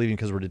 we end up believing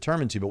because we're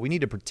determined to, but we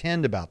need to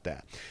pretend about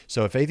that.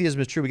 So if atheism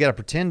is true, we got to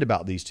pretend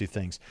about these two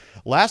things.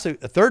 Lastly,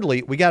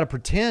 thirdly, we got to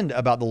pretend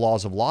about the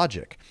laws of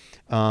logic.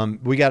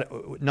 We got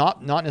to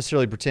not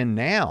necessarily pretend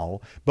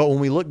now, but when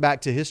we look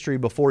back to history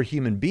before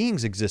human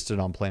beings existed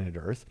on planet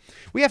Earth,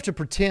 we have to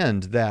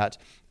pretend that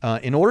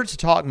in order to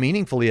talk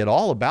meaningfully at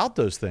all about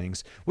those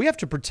things, we have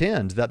to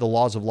pretend that the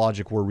laws of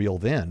logic were real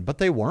then, but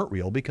they weren't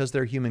real because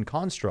they're human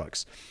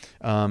constructs,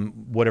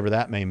 whatever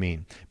that may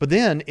mean. But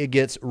then it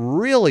gets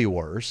really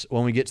worse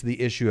when we get to the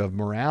issue of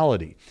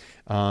morality.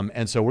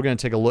 And so we're going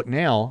to take a look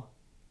now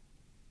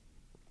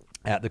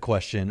at the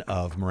question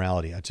of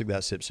morality. I took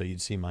that sip so you'd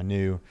see my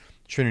new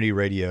Trinity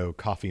Radio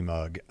coffee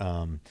mug.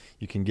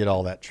 You can get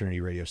all that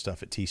Trinity Radio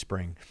stuff at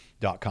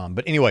teespring.com.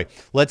 But anyway,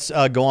 let's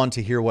go on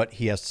to hear what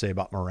he has to say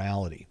about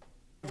morality.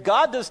 If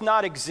God does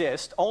not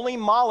exist, only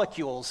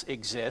molecules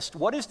exist.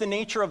 What is the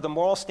nature of the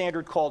moral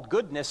standard called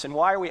goodness, and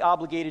why are we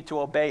obligated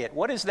to obey it?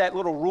 What is that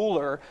little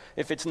ruler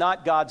if it's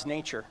not God's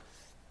nature?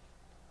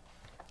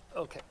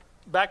 Okay,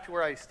 back to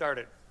where I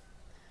started.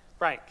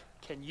 Frank,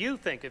 can you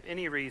think of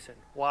any reason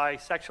why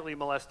sexually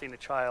molesting a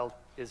child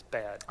is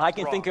bad? I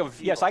can think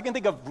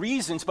of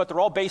reasons, but they're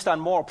all based on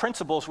moral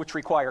principles which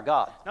require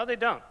God. No, they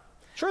don't.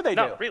 Sure they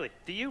No, do. really.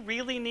 Do you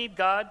really need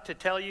God to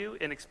tell you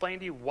and explain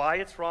to you why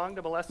it's wrong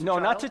to molest a No,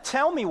 child? not to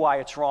tell me why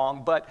it's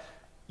wrong, but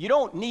you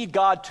don't need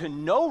God to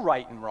know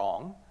right and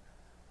wrong.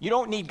 You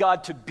don't need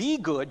God to be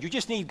good. You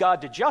just need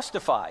God to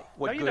justify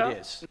what No, you good don't.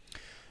 is.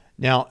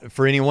 Now,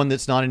 for anyone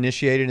that's not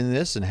initiated in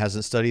this and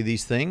hasn't studied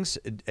these things,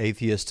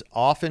 atheists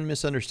often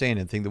misunderstand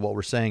and think that what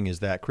we're saying is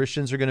that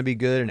Christians are going to be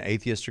good and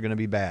atheists are going to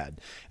be bad.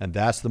 And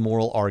that's the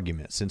moral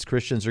argument. Since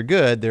Christians are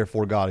good,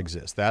 therefore God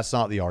exists. That's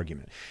not the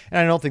argument. And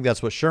I don't think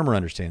that's what Shermer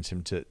understands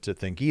him to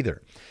think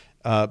either.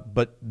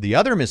 But the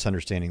other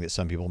misunderstanding that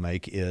some people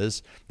make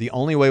is the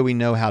only way we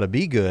know how to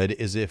be good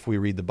is if we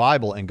read the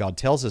Bible and God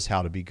tells us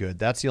how to be good.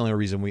 That's the only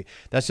reason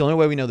that's the only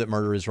way we know that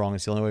murder is wrong.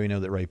 It's the only way we know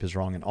that rape is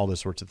wrong and all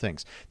those sorts of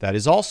things. That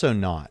is also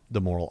not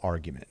the moral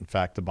argument. In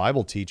fact, the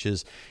Bible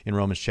teaches in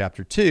Romans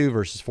chapter 2,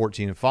 verses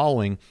 14 and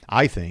following,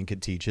 I think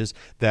it teaches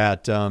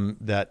that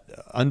that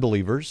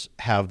unbelievers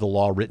have the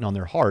law written on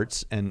their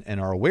hearts and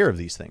are aware of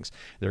these things.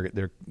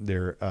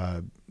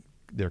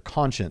 Their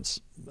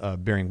conscience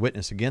bearing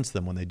witness against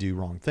them when they do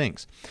wrong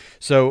things.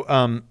 So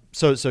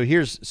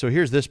here's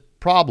this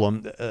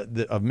problem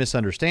of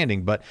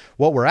misunderstanding. But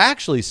what we're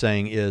actually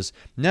saying is,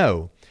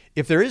 no,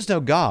 if there is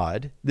no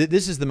God,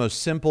 this is the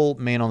most simple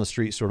man on the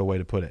street sort of way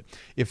to put it.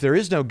 If there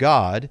is no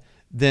God,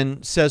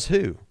 then says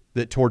who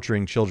that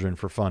torturing children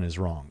for fun is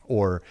wrong,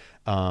 or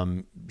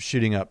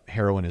shooting up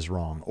heroin is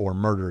wrong, or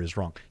murder is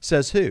wrong?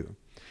 Says who?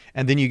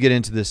 And then you get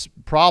into this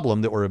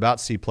problem that we're about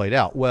to see played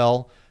out.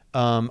 Well,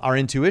 our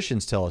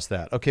intuitions tell us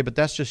that. Okay, but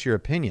that's just your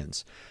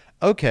opinions.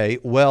 Okay,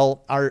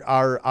 well,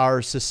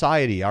 our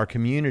society, our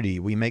community,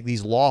 we make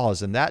these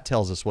laws and that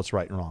tells us what's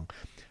right and wrong.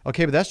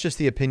 Okay, but that's just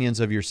the opinions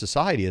of your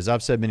society. As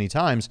I've said many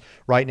times,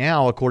 right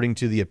now, according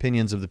to the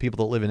opinions of the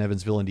people that live in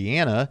Evansville,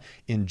 Indiana,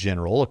 in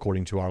general,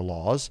 according to our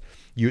laws,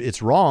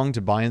 it's wrong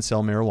to buy and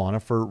sell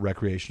marijuana for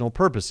recreational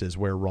purposes,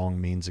 where wrong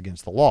means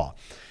against the law.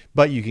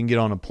 But you can get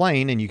on a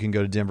plane and you can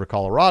go to Denver,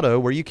 Colorado,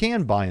 where you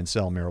can buy and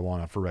sell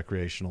marijuana for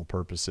recreational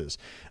purposes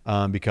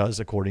because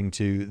according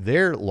to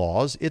their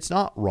laws, it's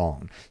not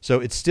wrong. So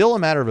it's still a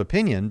matter of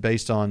opinion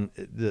based on,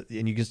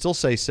 and you can still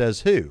say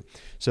says who.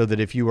 So that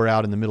if you were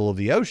out in the middle of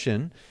the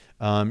ocean,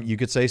 you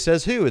could say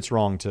says who it's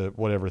wrong to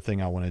whatever thing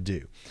I want to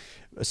do.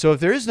 So if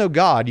there is no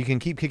God, you can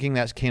keep kicking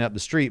that can up the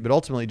street, but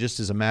ultimately just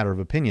as a matter of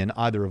opinion,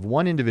 either of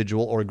one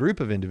individual or a group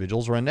of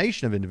individuals or a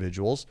nation of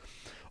individuals,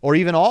 or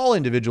even all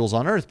individuals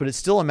on earth, but it's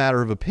still a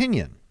matter of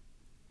opinion.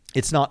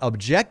 It's not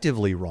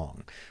objectively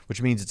wrong,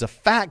 which means it's a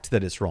fact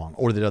that it's wrong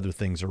or that other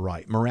things are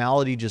right.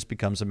 Morality just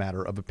becomes a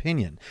matter of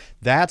opinion.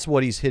 That's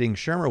what he's hitting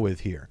Shermer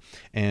with here.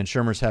 And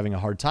Shermer's having a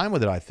hard time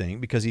with it, I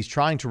think, because he's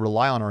trying to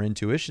rely on our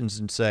intuitions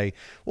and say,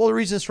 well, the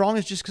reason it's wrong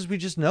is just because we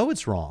just know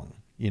it's wrong.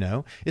 You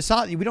know, it's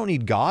not, we don't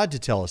need God to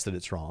tell us that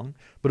it's wrong.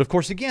 But of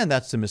course, again,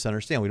 that's to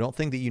misunderstand. We don't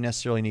think that you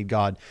necessarily need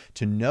God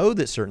to know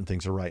that certain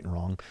things are right and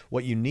wrong.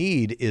 What you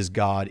need is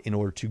God in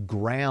order to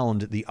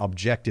ground the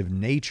objective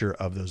nature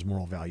of those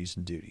moral values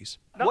and duties.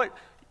 No, what?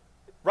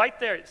 Right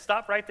there.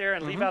 Stop right there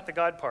and leave out the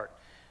God part.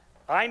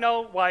 I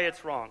know why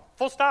it's wrong.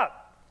 Full stop.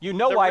 You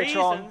know why it's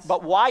wrong,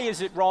 but why is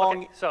it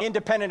wrong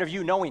independent of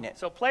you knowing it?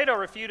 So Plato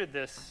refuted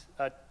this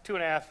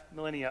 2.5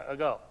 millennia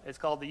ago. It's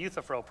called the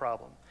Euthyphro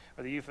problem,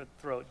 or the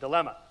Euthyphro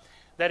dilemma.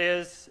 That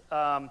is,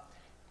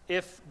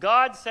 if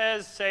God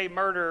says, say,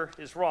 murder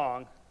is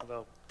wrong,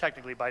 although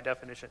technically by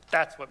definition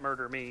that's what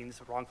murder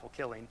means, wrongful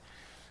killing.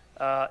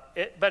 But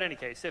in any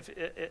case,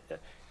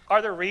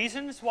 are there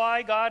reasons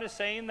why God is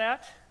saying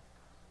that?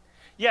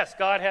 Yes,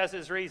 God has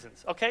his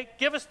reasons. Okay,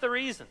 give us the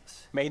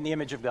reasons. Made in the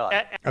image of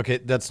God. Okay,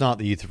 that's not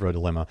the Euthyphro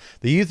dilemma.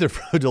 The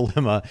Euthyphro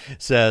dilemma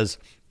says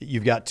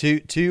you've got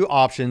two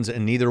options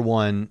and neither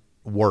one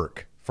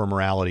work for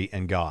morality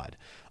and God.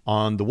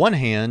 On the one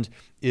hand,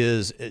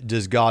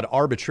 does God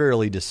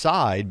arbitrarily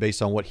decide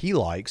based on what he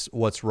likes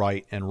what's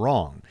right and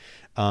wrong?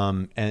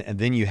 And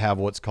then you have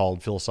what's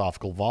called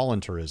philosophical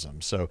voluntarism.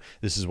 So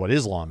this is what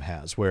Islam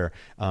has, where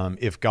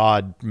if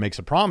God makes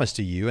a promise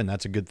to you, and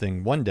that's a good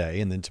thing one day,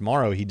 and then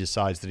tomorrow he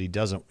decides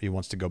that he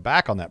wants to go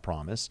back on that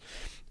promise,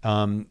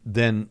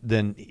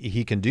 then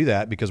he can do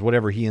that because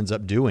whatever he ends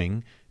up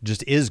doing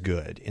just is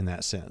good in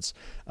that sense.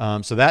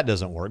 So that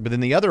doesn't work. But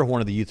then the other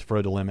one of the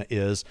Euthyphro dilemma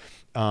is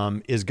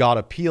God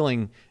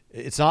appealing?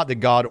 It's not that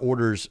God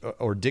orders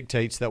or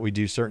dictates that we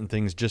do certain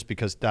things just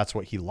because that's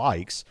what he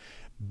likes,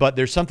 but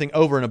there's something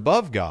over and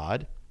above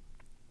God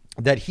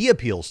that he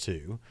appeals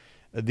to.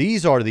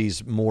 These are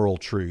these moral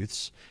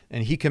truths,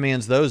 and he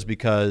commands those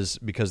because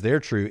they're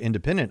true,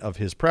 independent of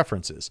his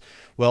preferences.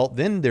 Well,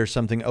 then there's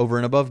something over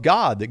and above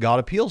God that God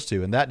appeals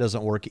to, and that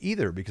doesn't work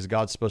either because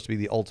God's supposed to be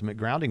the ultimate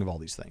grounding of all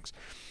these things.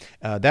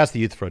 That's the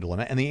Euthyphro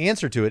dilemma, and the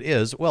answer to it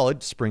is, well,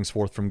 it springs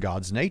forth from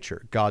God's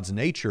nature. God's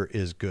nature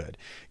is good.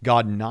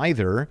 God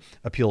neither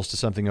appeals to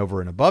something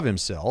over and above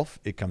himself,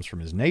 it comes from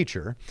his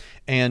nature,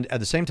 and at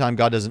the same time,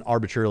 God doesn't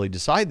arbitrarily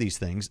decide these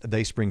things.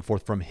 They spring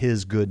forth from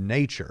his good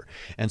nature,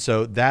 and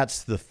so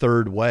that's the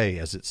third way,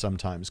 as it's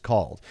sometimes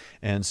called.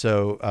 And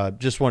so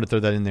just wanted to throw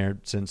that in there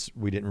since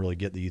we didn't really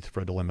get the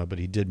Euthyphro dilemma, but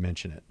he did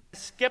mention it.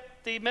 Skip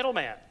the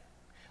middleman.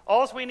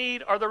 All we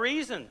need are the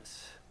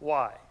reasons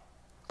why.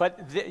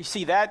 But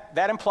see,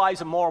 that implies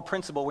a moral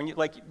principle. When you,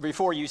 like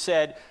before you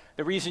said,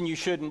 the reason you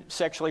shouldn't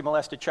sexually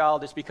molest a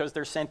child is because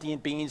they're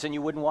sentient beings and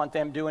you wouldn't want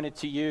them doing it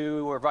to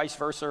you or vice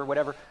versa or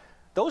whatever.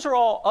 Those are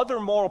all other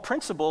moral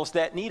principles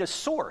that need a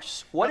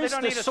source. What is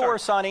the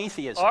source on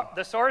atheism?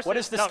 The source what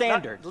is the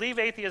standard? Leave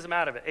atheism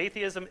out of it.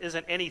 Atheism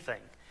isn't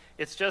anything.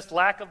 It's just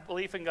lack of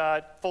belief in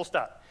God, full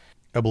stop.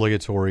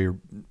 Obligatory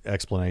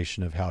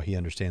explanation of how he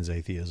understands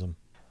atheism.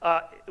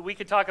 We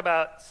could talk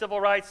about civil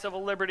rights,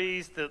 civil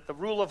liberties, the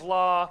rule of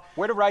law.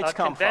 Where do rights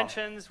come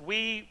conventions.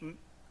 from?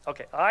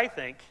 I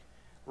think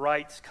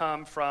rights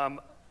come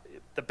from,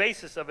 the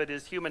basis of it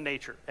is human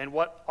nature and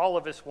what all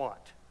of us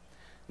want.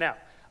 Now,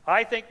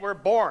 I think we're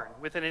born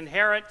with an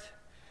inherent,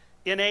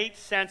 innate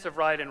sense of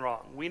right and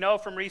wrong. We know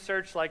from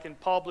research, like in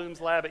Paul Bloom's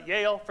lab at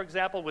Yale, for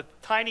example, with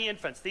tiny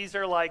infants. These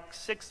are like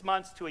 6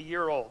 months to a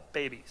year old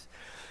babies.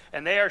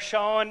 And they are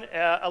shown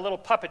a little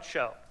puppet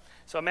show.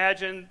 So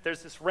imagine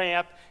there's this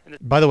ramp.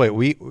 By the way,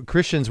 we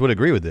Christians would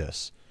agree with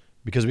this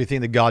because we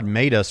think that God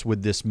made us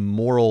with this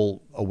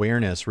moral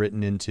awareness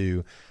written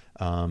into,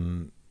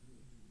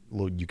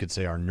 you could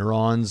say our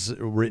neurons,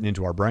 written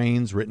into our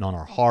brains, written on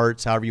our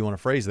hearts, however you want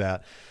to phrase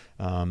that.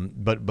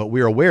 But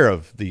we're aware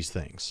of these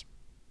things.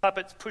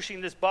 Puppets pushing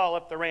this ball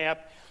up the ramp,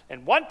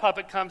 and one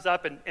puppet comes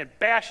up and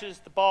bashes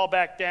the ball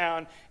back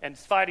down and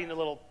is fighting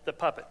the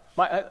puppet.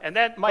 And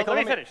then, Michael,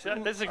 let me finish.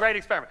 This is a great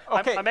experiment.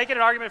 Okay. I'm making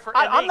an argument for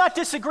I'm not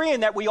disagreeing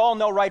that we all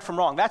know right from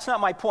wrong. That's not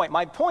my point.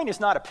 My point is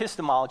not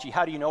epistemology.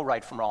 How do you know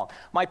right from wrong?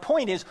 My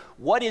point is,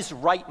 what is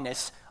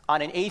rightness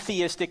on an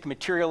atheistic,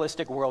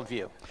 materialistic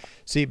worldview?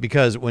 See,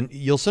 because when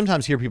you'll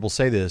sometimes hear people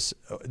say this,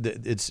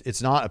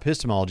 it's not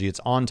epistemology, it's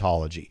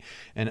ontology.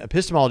 And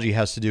epistemology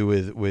has to do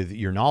with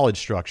your knowledge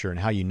structure and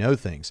how you know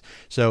things.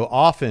 So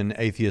often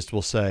atheists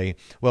will say,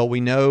 well,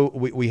 we know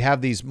we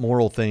have these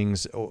moral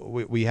things,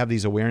 we have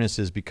these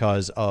awarenesses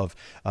because of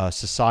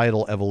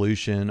societal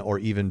evolution or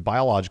even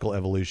biological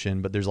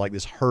evolution, but there's like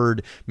this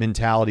herd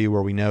mentality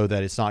where we know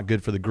that it's not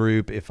good for the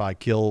group if I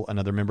kill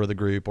another member of the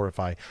group or if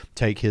I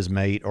take his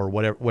mate or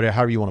whatever,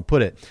 however you want to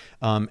put it.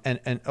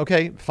 And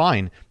okay,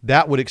 fine.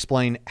 That would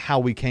explain how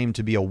we came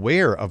to be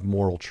aware of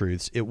moral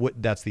truths.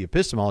 That's the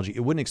epistemology.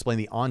 It wouldn't explain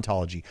the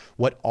ontology.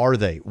 What are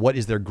they? What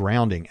is their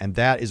grounding? And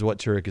that is what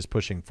Turek is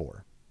pushing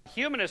for.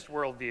 Humanist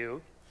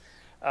worldview,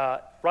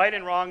 right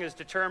and wrong is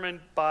determined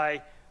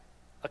by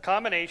a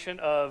combination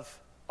of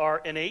our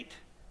innate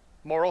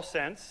moral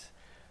sense,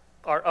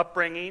 our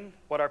upbringing,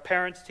 what our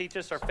parents teach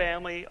us, our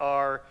family,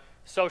 our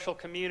social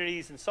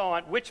communities, and so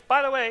on, which,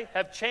 by the way,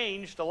 have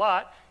changed a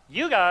lot.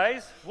 You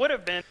guys would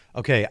have been...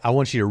 Okay, I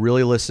want you to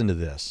really listen to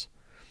this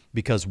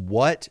because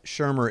what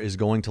Shermer is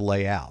going to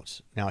lay out.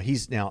 Now,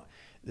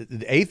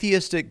 the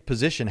atheistic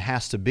position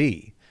has to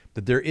be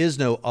that there is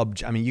no...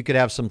 you could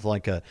have something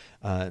like a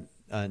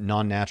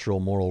non-natural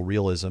moral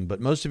realism,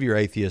 but most of your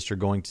atheists are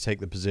going to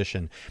take the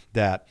position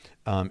that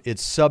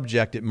it's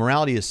subjective.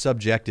 Morality is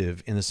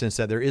subjective in the sense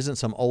that there isn't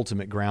some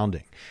ultimate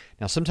grounding.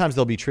 Now, sometimes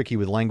they'll be tricky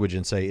with language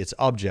and say it's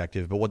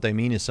objective, but what they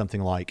mean is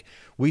something like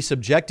we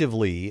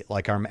subjectively,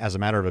 as a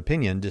matter of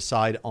opinion,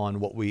 decide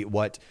on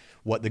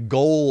what the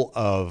goal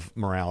of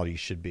morality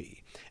should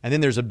be. And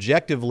then there's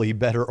objectively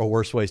better or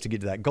worse ways to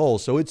get to that goal.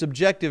 So it's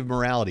objective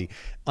morality,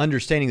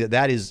 understanding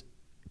that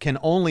can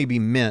only be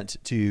meant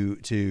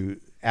to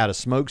add a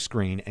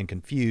smokescreen and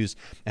confuse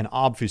and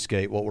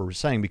obfuscate what we're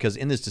saying. Because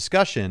in this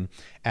discussion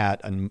at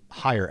a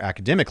higher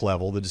academic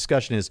level, the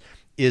discussion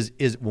is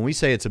when we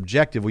say it's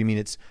objective, we mean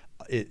it's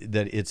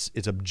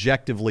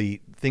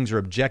objectively, things are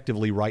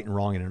objectively right and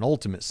wrong in an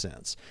ultimate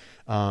sense,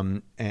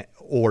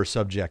 or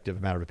subjective, a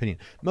matter of opinion.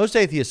 Most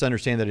atheists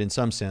understand that in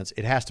some sense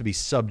it has to be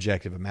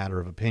subjective, a matter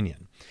of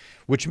opinion,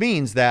 which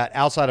means that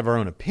outside of our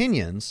own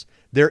opinions,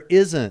 there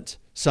isn't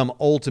some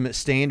ultimate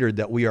standard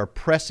that we are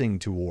pressing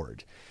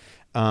toward.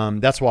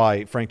 That's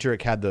why Frank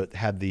Turek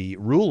had the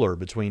ruler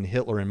between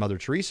Hitler and Mother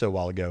Teresa a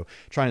while ago,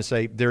 trying to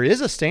say there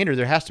is a standard,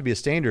 there has to be a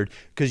standard,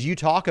 because you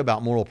talk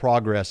about moral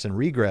progress and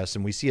regress,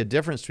 and we see a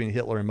difference between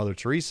Hitler and Mother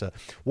Teresa.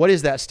 What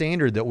is that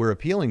standard that we're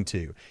appealing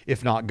to,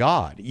 if not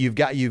God?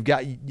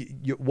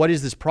 What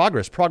is this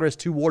progress? Progress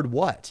toward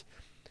what?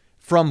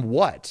 From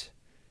what?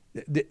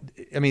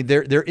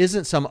 There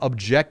isn't some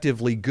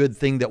objectively good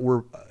thing that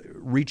we're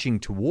reaching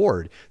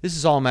toward. This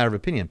is all a matter of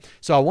opinion.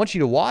 So I want you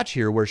to watch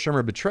here where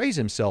Shermer betrays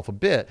himself a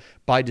bit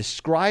by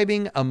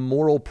describing a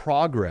moral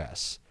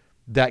progress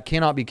that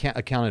cannot be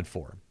accounted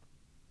for.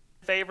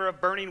 In favor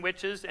of burning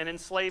witches and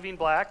enslaving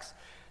blacks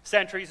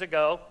centuries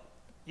ago.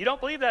 You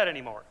don't believe that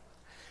anymore.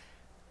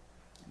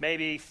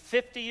 Maybe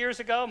 50 years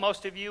ago,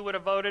 most of you would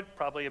have voted,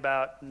 probably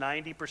about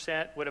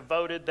 90% would have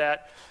voted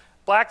that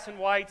blacks and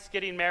whites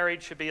getting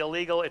married should be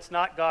illegal. It's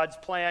not God's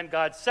plan.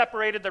 God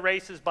separated the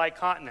races by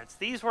continents.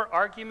 These were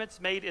arguments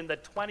made in the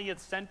 20th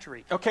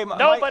century. Okay, in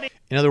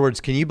other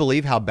words, can you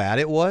believe how bad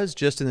it was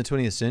just in the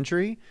 20th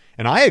century?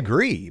 And I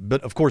agree,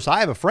 but of course I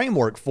have a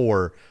framework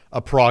for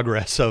a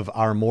progress of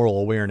our moral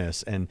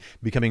awareness and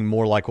becoming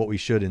more like what we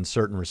should in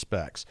certain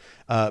respects.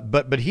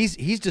 But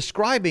he's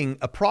describing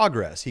a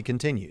progress. He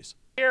continues.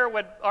 Here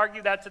would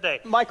argue that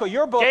today. Michael,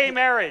 your book... Gay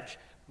marriage.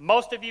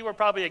 Most of you are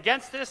probably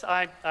against this.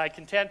 I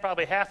contend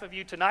probably half of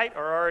you tonight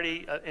are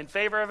already in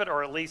favor of it,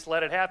 or at least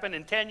let it happen.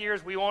 In 10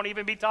 years, we won't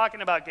even be talking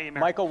about gay marriage.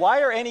 Michael,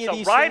 why are any of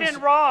these right things...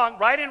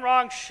 right and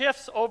wrong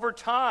shifts over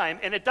time,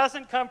 and it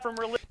doesn't come from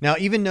religion. Now,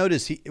 even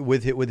notice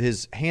with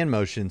his hand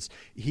motions,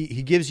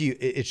 he gives you,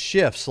 it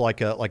shifts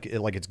like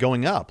it's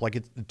going up, like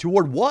it's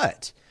toward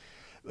what?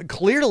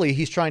 Clearly,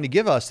 he's trying to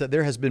give us that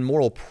there has been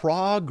moral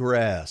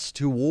progress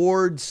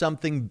toward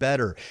something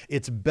better.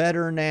 It's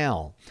better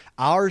now.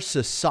 Our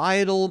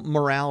societal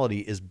morality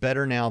is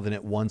better now than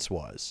it once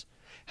was.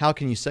 How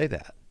can you say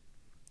that?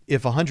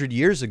 If 100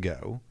 years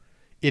ago,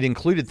 it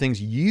included things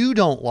you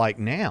don't like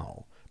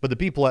now, but the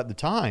people at the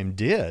time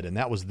did, and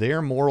that was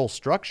their moral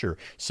structure,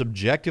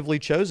 subjectively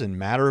chosen,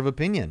 matter of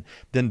opinion,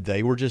 then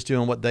they were just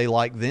doing what they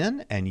liked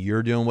then, and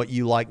you're doing what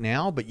you like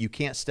now, but you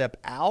can't step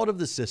out of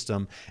the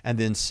system and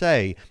then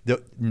say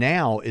that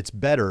now it's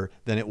better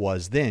than it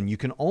was then. You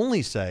can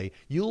only say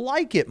you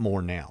like it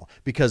more now,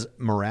 because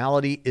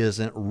morality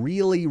isn't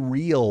really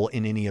real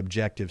in any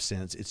objective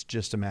sense. It's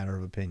just a matter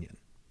of opinion.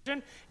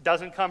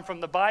 Doesn't come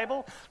from the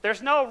Bible.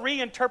 There's no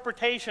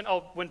reinterpretation.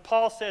 Oh, when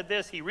Paul said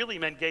this, he really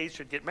meant gays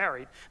should get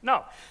married.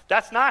 No,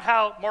 that's not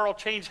how moral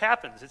change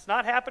happens. It's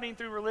not happening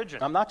through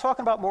religion. I'm not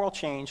talking about moral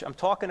change. I'm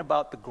talking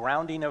about the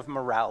grounding of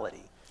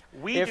morality.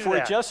 If we're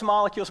that. just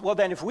molecules, well,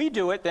 then if we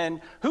do it,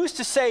 then who's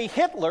to say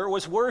Hitler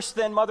was worse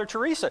than Mother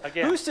Teresa?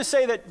 Again. Who's to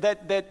say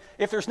that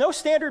if there's no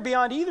standard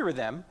beyond either of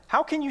them,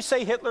 how can you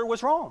say Hitler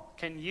was wrong?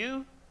 Can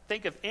you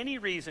think of any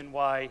reason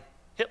why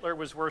Hitler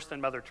was worse than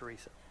Mother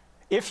Teresa?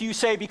 If you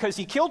say because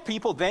he killed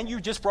people, then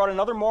you just brought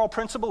another moral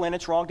principle in.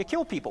 It's wrong to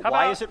kill people.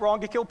 Why is it wrong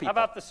to kill people? How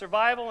about the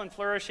survival and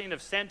flourishing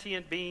of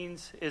sentient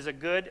beings is a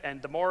good,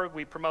 and the more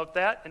we promote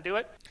that and do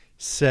it?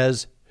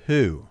 Says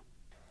who?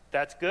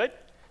 That's good.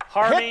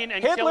 Harming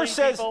and killing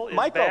people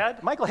is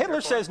bad. Michael,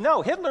 Hitler says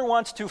no. Hitler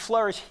wants to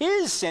flourish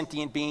his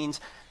sentient beings,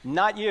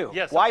 not you.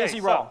 Yes, Why okay, is he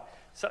wrong?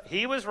 So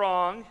he was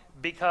wrong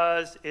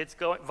because it's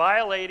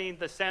violating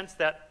the sense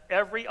that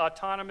every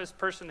autonomous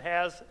person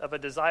has of a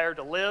desire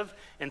to live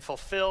and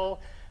fulfill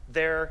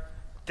their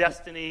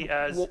destiny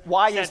as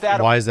Why is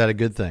that? Why is that a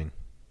good thing?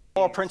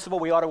 Moral principle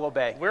we ought to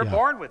obey. We're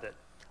born with it.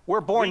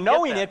 We're born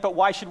knowing it, but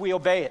why should we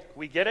obey it?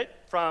 We get it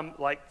from,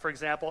 like, for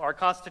example, our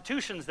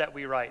constitutions that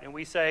we write, and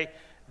we say,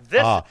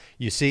 this.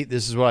 You see,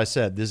 this is what I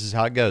said. This is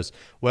how it goes.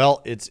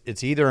 Well,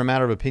 it's either a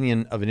matter of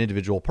opinion of an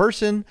individual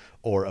person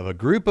or of a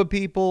group of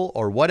people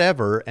or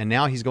whatever, and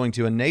now he's going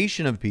to a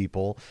nation of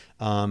people.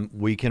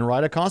 We can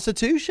write a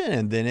constitution,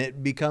 and then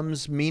it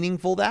becomes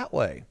meaningful that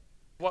way.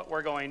 What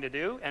we're going to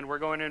do, and we're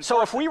going to enforce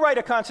So if we write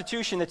a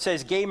constitution that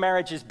says gay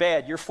marriage is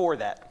bad, you're for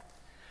that?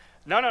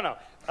 No.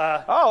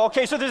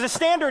 Okay, so there's a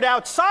standard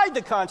outside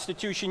the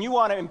Constitution you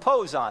want to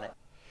impose on it.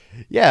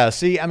 Yeah,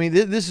 see, I mean,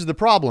 this is the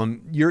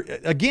problem.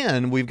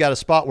 Again, we've got a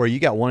spot where you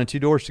got one and two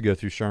doors to go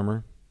through,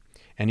 Shermer,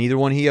 and either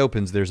one he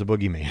opens, there's a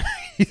boogeyman.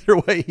 Either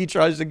way he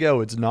tries to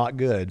go, it's not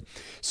good.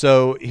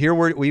 So here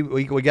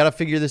we got to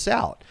figure this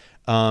out.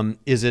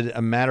 Is it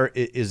a matter?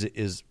 Is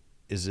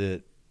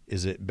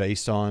it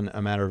based on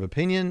a matter of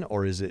opinion,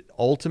 or is it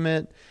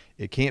ultimate?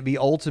 It can't be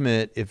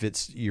ultimate if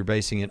you're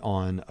basing it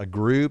on a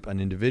group,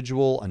 an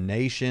individual, a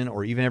nation,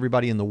 or even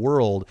everybody in the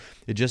world.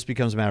 It just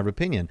becomes a matter of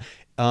opinion.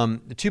 2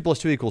 +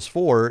 2 =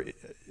 4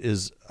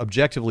 is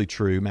objectively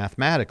true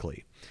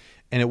mathematically.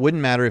 And it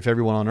wouldn't matter if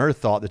everyone on earth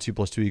thought that 2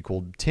 + 2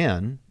 =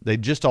 10.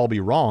 They'd just all be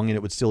wrong, and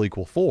it would still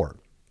equal 4.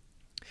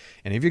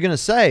 And if you're going to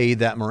say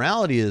that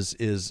morality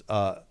is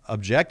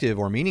objective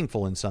or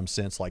meaningful in some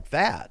sense like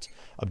that,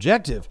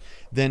 objective,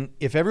 then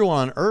if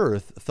everyone on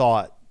earth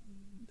thought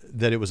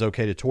that it was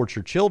okay to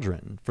torture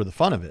children for the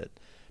fun of it,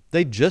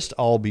 they'd just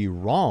all be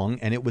wrong,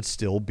 and it would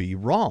still be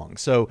wrong.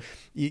 So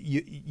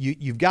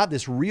you've got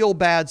this real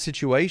bad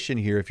situation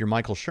here if you're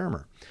Michael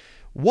Shermer.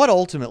 What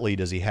ultimately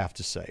does he have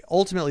to say?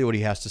 Ultimately, what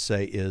he has to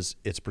say is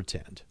it's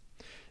pretend.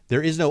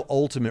 There is no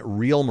ultimate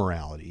real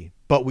morality,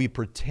 but we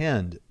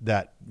pretend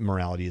that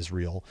morality is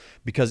real,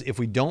 because if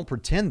we don't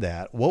pretend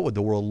that, what would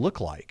the world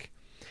look like?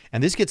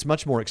 And this gets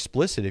much more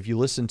explicit if you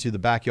listen to the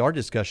backyard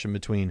discussion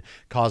between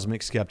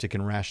Cosmic Skeptic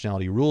and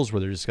Rationality Rules, where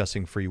they're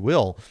discussing free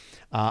will.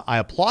 I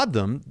applaud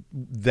them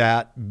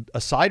that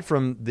aside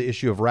from the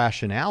issue of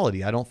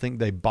rationality, I don't think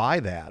they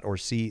buy that or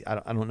see.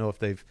 I don't know if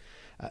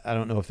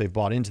they've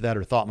bought into that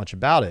or thought much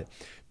about it,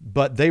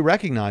 but they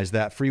recognize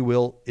that free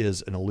will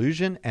is an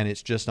illusion and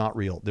it's just not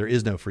real. There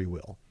is no free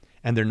will.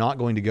 And they're not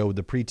going to go with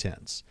the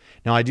pretense.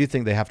 Now, I do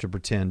think they have to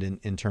pretend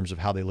in terms of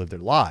how they live their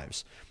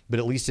lives. But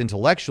at least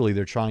intellectually,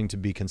 they're trying to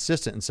be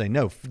consistent and say,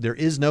 no, there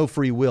is no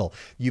free will.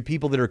 You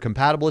people that are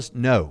compatibilists,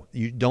 no,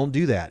 you don't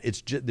do that.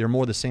 They're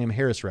more the Sam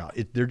Harris route.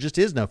 There just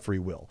is no free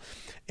will.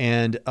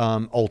 And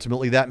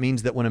ultimately, that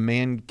means that when a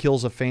man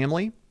kills a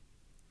family,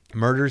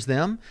 murders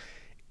them,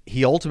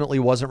 he ultimately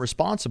wasn't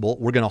responsible.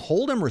 We're going to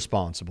hold him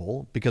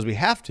responsible because we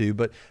have to,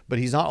 but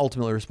he's not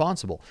ultimately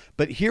responsible.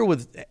 But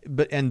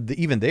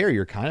even there,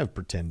 you're kind of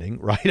pretending,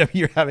 right? I mean,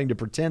 you're having to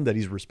pretend that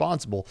he's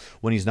responsible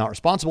when he's not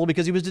responsible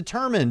because he was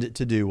determined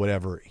to do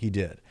whatever he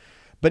did.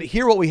 But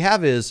here what we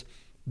have is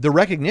the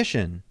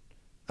recognition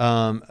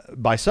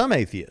by some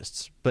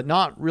atheists, but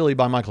not really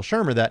by Michael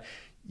Shermer, that,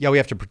 yeah, we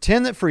have to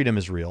pretend that freedom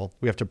is real.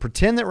 We have to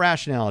pretend that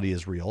rationality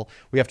is real.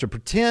 We have to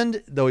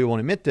pretend, though we won't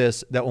admit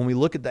this, that when we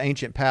look at the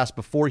ancient past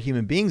before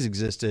human beings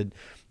existed,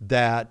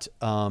 that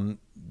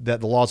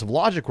that the laws of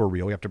logic were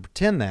real. We have to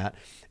pretend that.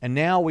 And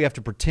now we have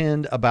to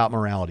pretend about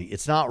morality.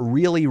 It's not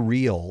really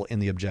real in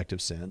the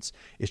objective sense.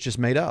 It's just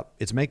made up.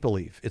 It's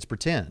make-believe. It's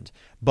pretend.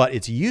 But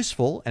it's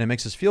useful and it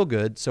makes us feel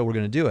good, so we're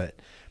going to do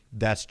it.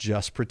 That's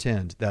just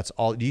pretend. That's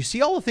all. Do you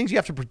see all the things you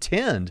have to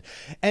pretend?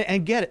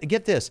 And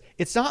get this.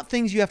 It's not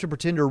things you have to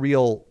pretend are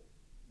real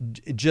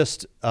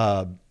just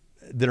that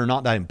are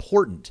not that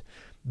important.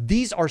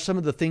 These are some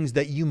of the things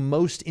that you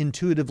most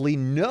intuitively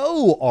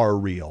know are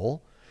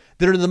real,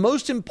 that are the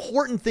most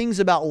important things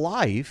about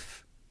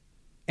life.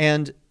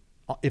 And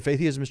if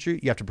atheism is true,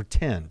 you have to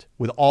pretend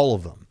with all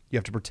of them. You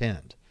have to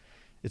pretend.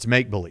 It's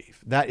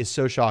make-believe. That is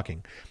so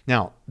shocking.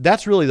 Now,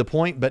 that's really the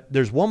point, but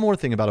there's one more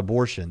thing about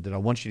abortion that I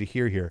want you to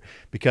hear here,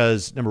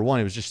 because number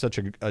one, it was just such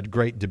a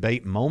great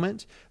debate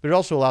moment, but it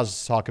also allows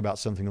us to talk about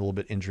something a little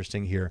bit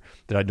interesting here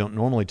that I don't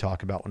normally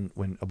talk about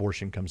when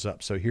abortion comes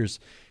up. So here's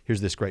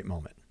this great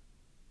moment.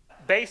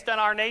 Based on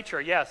our nature,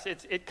 yes,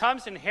 it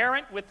comes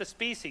inherent with the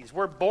species.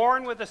 We're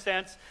born with a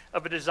sense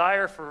of a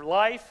desire for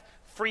life,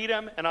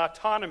 freedom, and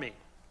autonomy,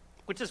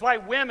 which is why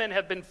women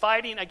have been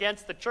fighting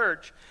against the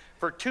church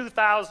for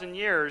 2,000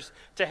 years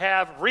to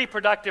have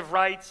reproductive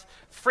rights,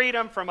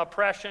 freedom from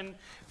oppression,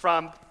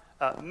 from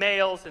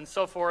males and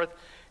so forth.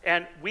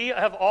 And we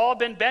have all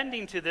been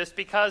bending to this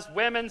because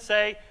women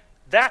say,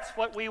 that's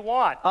what we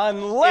want.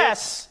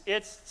 Unless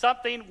it's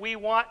something we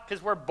want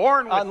because we're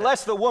born with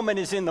unless it. the woman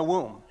is in the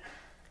womb.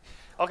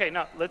 Okay,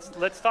 now let's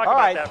talk All about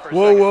right. that for a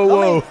second.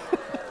 Whoa.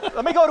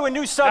 Let me go to a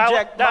new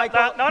subject,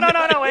 Michael. No,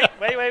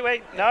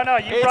 wait. No,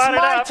 you It's brought it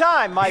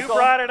my up. Michael. You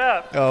brought it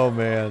up. Oh,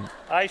 man.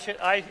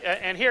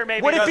 And here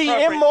maybe Would it it's be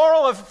appropriate.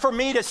 immoral for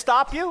me to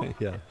stop you?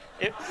 Yeah.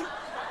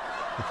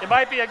 It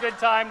might be a good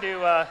time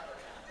to.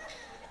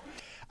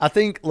 I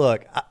think,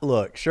 look,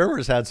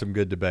 Shermer's had some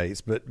good debates,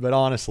 but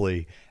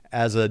honestly,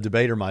 as a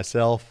debater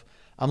myself,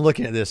 I'm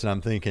looking at this and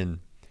I'm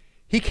thinking,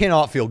 he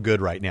cannot feel good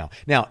right now.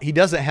 Now, he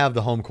doesn't have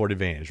the home court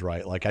advantage,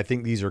 right? Like, I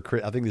think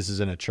this is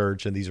in a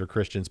church and these are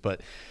Christians,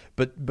 but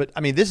I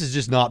mean, this has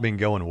just not been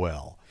going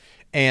well.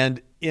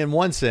 And in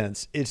one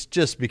sense, it's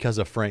just because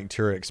of Frank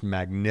Turek's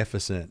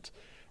magnificent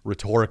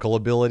rhetorical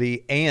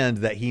ability and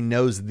that he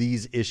knows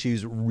these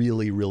issues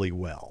really, really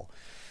well.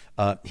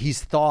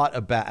 He's thought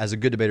about, as a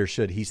good debater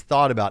should, he's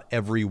thought about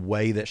every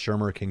way that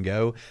Shermer can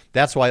go.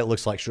 That's why it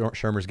looks like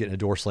Shermer's getting a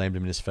door slammed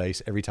in his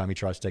face every time he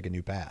tries to take a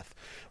new path.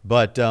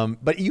 But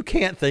you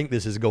can't think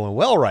this is going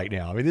well right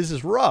now. I mean, this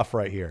is rough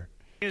right here.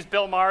 Use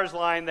Bill Maher's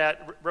line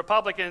that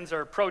Republicans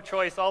are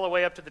pro-choice all the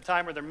way up to the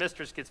time where their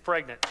mistress gets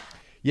pregnant.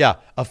 Yeah,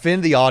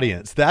 offend the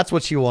audience. That's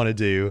what you want to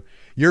do.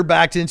 You're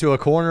backed into a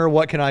corner.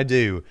 What can I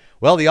do?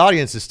 Well, the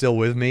audience is still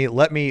with me.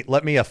 Let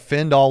me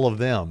offend all of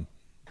them.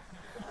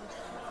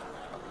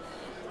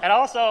 And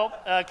also,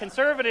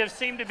 conservatives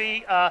seem to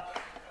be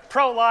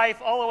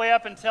pro-life all the way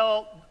up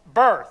until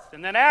birth.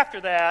 And then after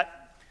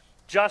that,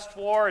 just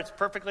war. It's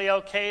perfectly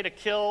okay to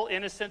kill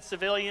innocent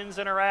civilians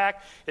in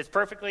Iraq. It's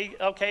perfectly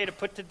okay to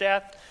put to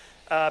death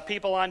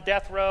people on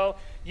death row.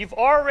 You've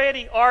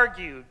already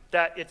argued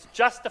that it's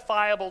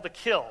justifiable to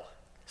kill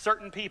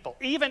certain people,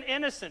 even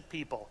innocent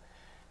people,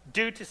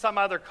 due to some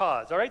other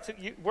cause. All right, so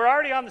we're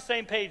already on the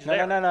same page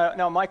there.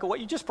 No, Michael. What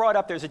you just brought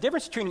up, there's a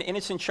difference between an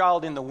innocent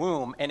child in the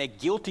womb and a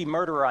guilty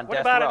murderer on death row.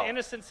 What about an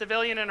innocent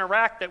civilian in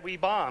Iraq that we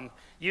bomb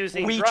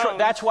using drones?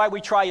 That's why we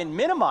try and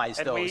minimize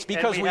those,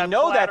 because we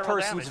know that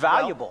person's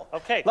valuable.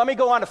 Well, okay. Let me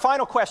go on to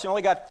final question.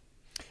 Only got.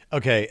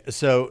 Okay,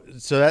 so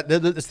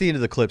that's the end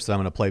of the clips that I'm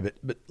going to play,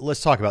 but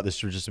let's talk about this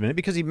for just a minute,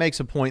 because he makes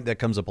a point that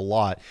comes up a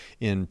lot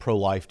in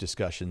pro-life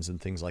discussions and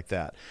things like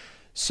that.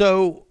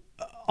 So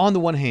on the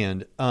one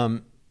hand,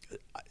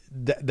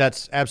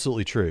 that's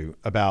absolutely true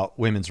about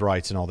women's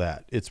rights and all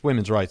that. It's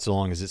women's rights so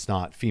long as it's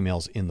not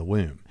females in the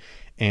womb.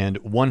 And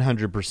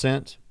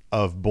 100%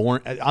 of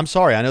I'm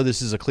sorry, I know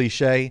this is a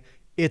cliche.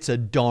 It's a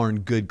darn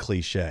good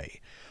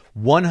cliche.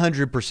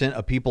 100%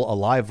 of people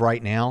alive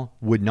right now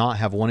would not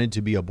have wanted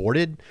to be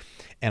aborted.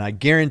 And I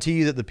guarantee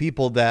you that the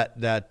people that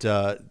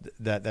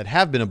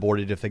have been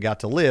aborted, if they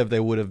got to live, they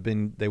would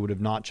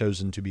have not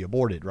chosen to be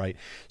aborted. Right.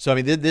 So, I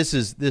mean, this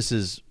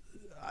is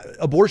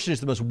abortion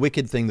is the most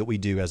wicked thing that we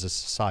do as a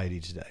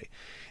society today.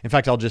 In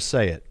fact, I'll just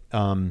say it.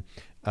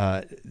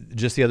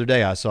 Just the other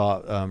day, I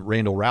saw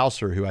Randall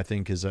Rouser, who I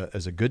think is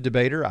a good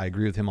debater. I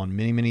agree with him on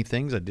many, many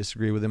things. I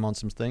disagree with him on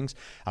some things.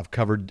 I've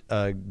covered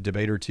a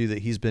debate or two that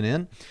he's been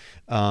in,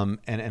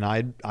 and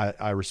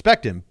I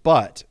respect him.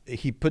 But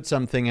he put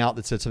something out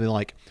that said something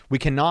like, we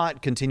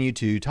cannot continue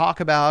to talk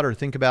about or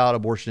think about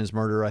abortion as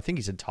murder. I think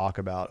he said talk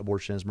about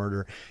abortion as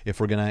murder if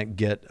we're going to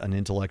get an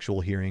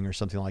intellectual hearing or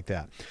something like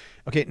that.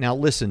 Okay, now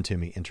listen to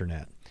me,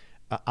 Internet.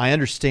 I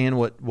understand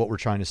what we're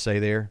trying to say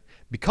there,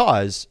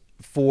 because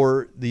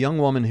for the young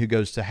woman who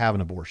goes to have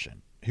an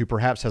abortion, who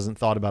perhaps hasn't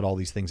thought about all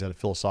these things at a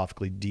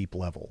philosophically deep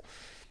level,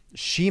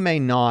 she may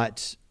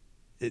not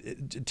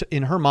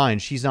in her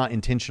mind, she's not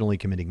intentionally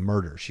committing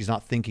murder. She's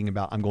not thinking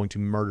about, I'm going to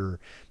murder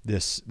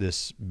this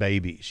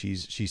baby.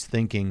 She's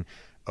thinking,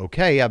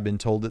 okay, I've been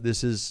told that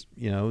this is,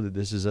 that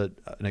this is an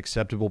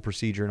acceptable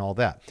procedure and all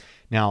that.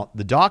 Now,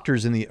 the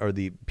doctors or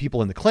the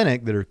people in the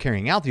clinic that are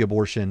carrying out the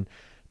abortion,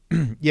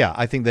 yeah,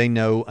 I think they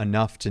know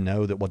enough to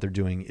know that what they're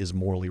doing is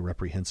morally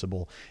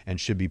reprehensible and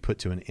should be put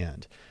to an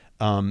end.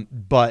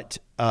 But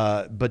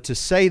to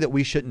say that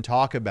we shouldn't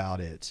talk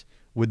about it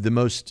with the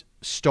most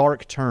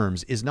stark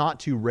terms is not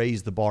to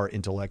raise the bar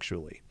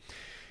intellectually.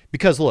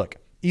 Because look,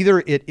 either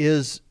it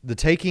is the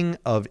taking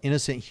of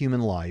innocent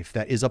human life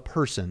that is a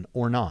person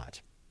or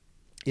not.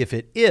 If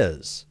it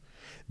is,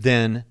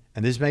 then,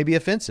 and this may be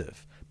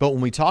offensive, but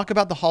when we talk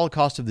about the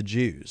Holocaust of the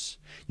Jews,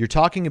 you're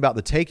talking about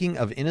the taking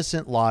of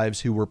innocent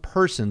lives who were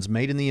persons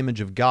made in the image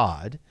of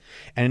God.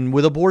 And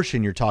with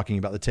abortion, you're talking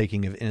about the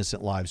taking of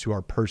innocent lives who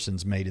are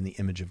persons made in the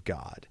image of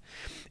God.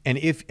 And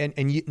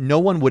no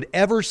one would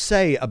ever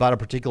say about a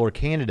particular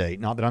candidate,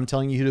 not that I'm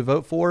telling you who to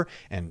vote for,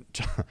 and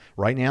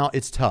right now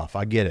it's tough,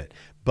 I get it,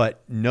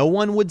 but no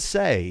one would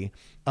say,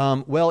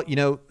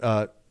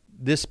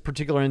 this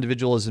particular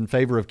individual is in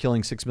favor of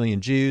killing 6 million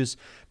Jews,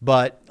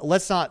 but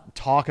let's not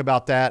talk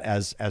about that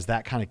as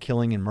that kind of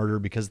killing and murder,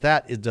 because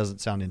it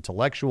doesn't sound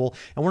intellectual,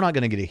 and we're not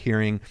going to get a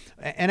hearing.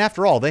 And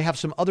after all, they have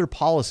some other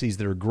policies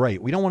that are great.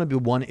 We don't want to be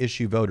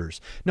one-issue voters.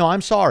 No,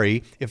 I'm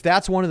sorry. If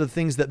that's one of the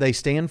things that they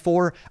stand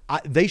for,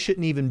 they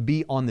shouldn't even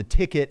be on the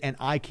ticket, and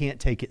I can't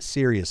take it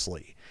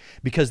seriously,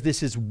 because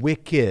this is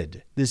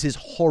wicked. This is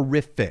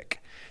horrific.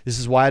 This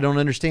is why I don't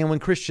understand when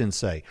Christians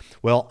say,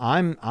 well,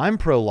 I'm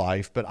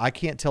pro-life, but I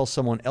can't tell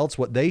someone else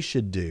what they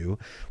should do.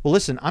 Well,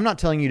 listen, I'm not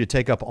telling you to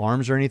take up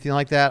arms or anything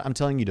like that. I'm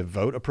telling you to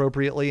vote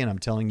appropriately, and I'm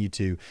telling you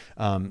to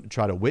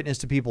try to witness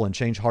to people and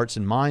change hearts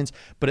and minds.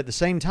 But at the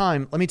same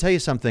time, let me tell you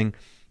something.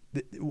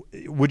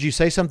 Would you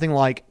say something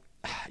like,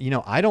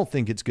 I don't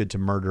think it's good to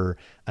murder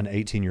an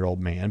 18-year-old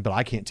man, but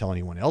I can't tell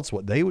anyone else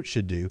what they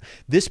should do.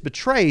 This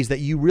betrays that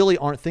you really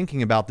aren't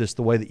thinking about this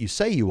the way that you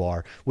say you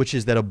are, which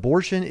is that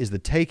abortion is the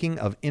taking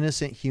of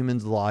innocent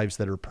humans' lives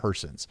that are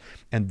persons.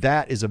 And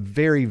that is a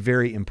very,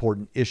 very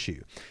important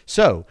issue.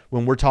 So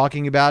when we're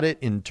talking about it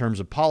in terms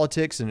of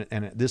politics and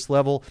at this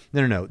level,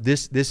 no.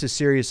 This is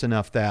serious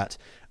enough that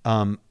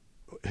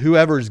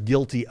whoever's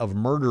guilty of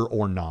murder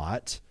or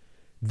not,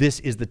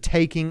 this is the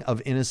taking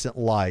of innocent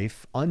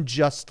life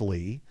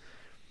unjustly,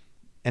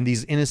 and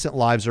these innocent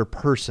lives are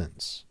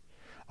persons.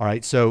 All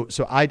right, so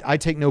I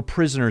take no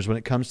prisoners when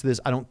it comes to this.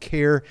 I don't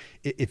care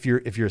if you're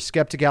a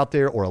skeptic out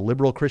there or a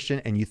liberal Christian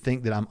and you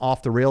think that I'm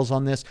off the rails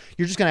on this.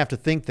 You're just going to have to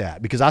think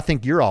that, because I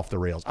think you're off the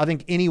rails. I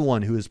think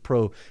anyone who is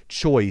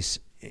pro-choice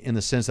in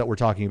the sense that we're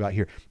talking about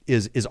here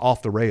is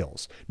off the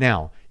rails.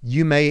 Now,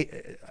 you may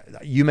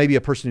be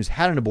a person who's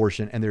had an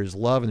abortion, and there's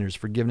love and there's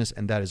forgiveness,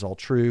 and that is all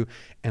true.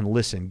 And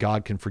listen,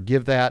 God can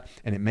forgive that.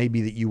 And it may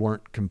be that you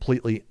weren't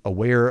completely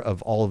aware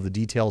of all of the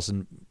details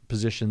and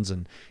positions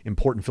and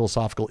important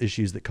philosophical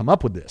issues that come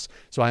up with this.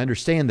 So I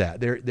understand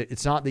that.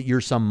 It's not that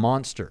you're some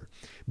monster,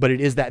 but it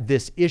is that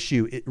this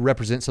issue, it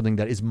represents something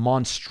that is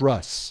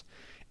monstrous.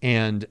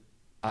 And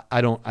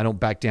I don't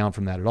back down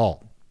from that at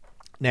all.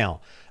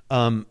 Now,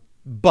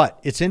 but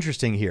it's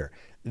interesting here.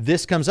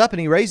 This comes up, and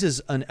he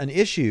raises an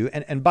issue.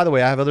 And by the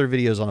way, I have other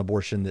videos on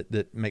abortion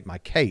that make my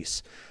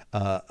case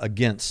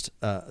against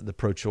the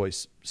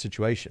pro-choice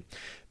situation.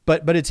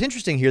 But it's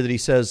interesting here that he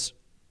says,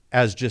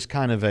 as just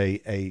kind of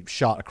a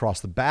shot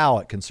across the bow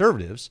at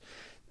conservatives,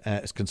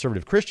 as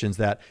conservative Christians,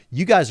 that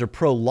you guys are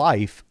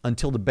pro-life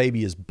until the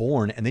baby is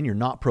born, and then you're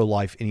not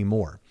pro-life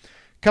anymore.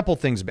 Couple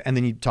things, and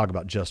then you talk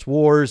about just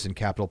wars and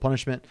capital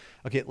punishment.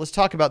 Okay, let's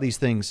talk about these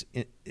things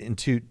in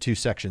two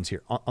sections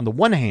here. On the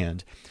one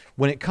hand,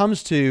 when it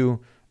comes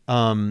to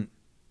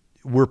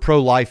we're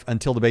pro-life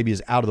until the baby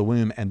is out of the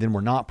womb, and then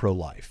we're not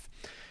pro-life.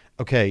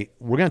 Okay,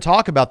 we're going to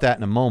talk about that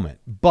in a moment,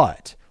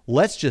 but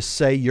let's just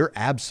say you're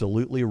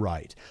absolutely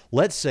right.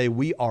 Let's say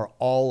we are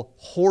all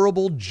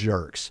horrible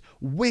jerks,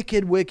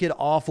 wicked,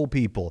 awful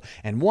people.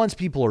 And once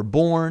people are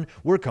born,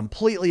 we're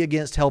completely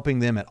against helping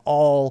them at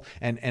all.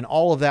 And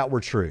all of that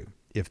were true.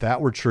 If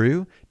that were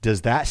true,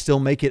 does that still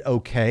make it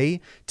okay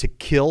to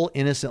kill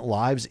innocent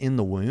lives in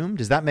the womb?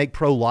 Does that make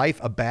pro-life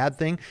a bad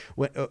thing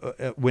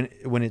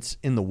when it's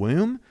in the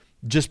womb?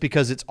 Just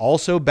because it's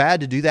also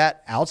bad to do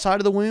that outside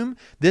of the womb?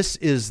 This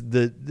is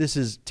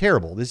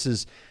terrible. This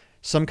is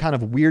some kind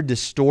of weird,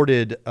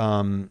 distorted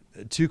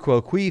tu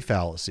quo qui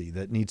fallacy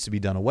that needs to be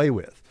done away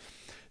with.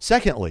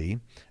 Secondly,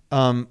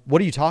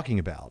 what are you talking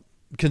about?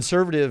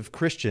 Conservative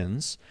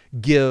Christians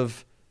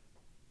give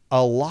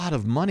a lot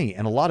of money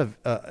and a lot of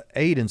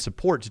aid and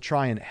support to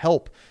try and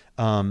help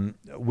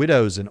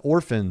widows and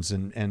orphans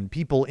and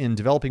people in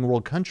developing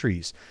world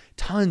countries.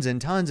 Tons and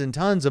tons and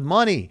tons of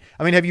money.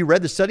 I mean, have you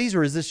read the studies,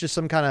 or is this just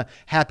some kind of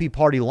happy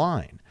party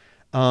line?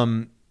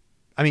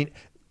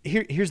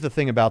 Here's the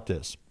thing about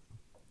this.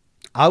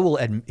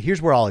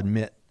 Here's where I'll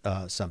admit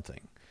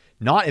something.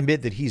 Not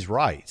admit that he's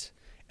right.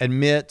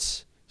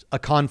 Admit a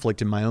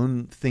conflict in my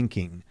own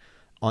thinking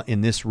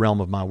in this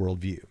realm of my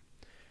worldview.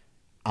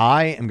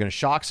 I am going to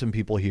shock some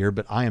people here,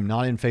 but I am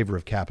not in favor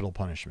of capital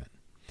punishment.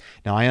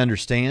 Now, I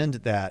understand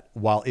that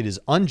while it is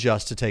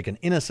unjust to take an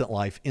innocent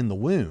life in the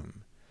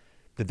womb,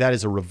 that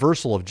is a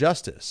reversal of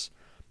justice.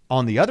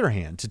 On the other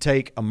hand, to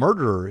take a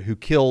murderer who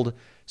killed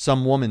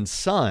some woman's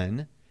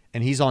son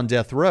and he's on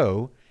death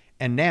row,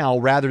 and now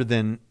rather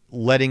than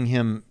letting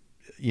him,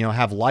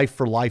 have life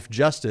for life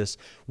justice,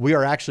 we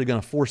are actually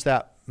going to force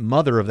that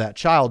mother of that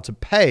child to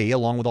pay,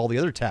 along with all the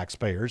other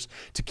taxpayers,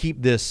 to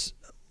keep this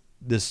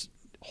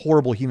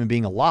horrible human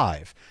being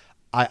alive.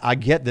 I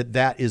get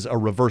that is a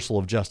reversal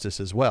of justice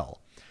as well.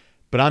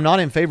 But I'm not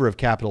in favor of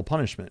capital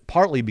punishment,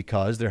 partly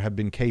because there have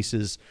been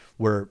cases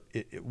where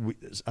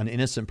an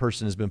innocent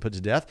person has been put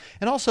to death,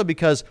 and also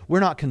because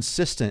we're not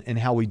consistent in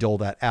how we dole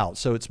that out.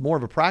 So it's more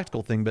of a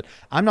practical thing, but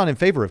I'm not in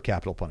favor of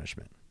capital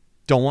punishment.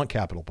 Don't want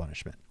capital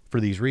punishment for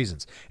these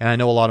reasons. And I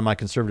know a lot of my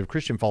conservative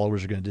Christian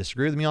followers are going to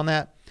disagree with me on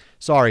that.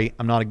 Sorry,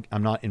 I'm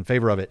not in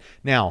favor of it.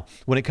 Now,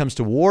 when it comes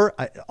to war,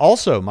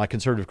 also my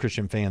conservative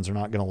Christian fans are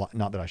not going to,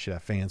 not that I should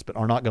have fans, but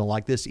are not going to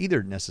like this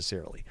either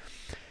necessarily.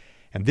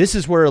 And this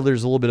is where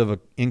there's a little bit of an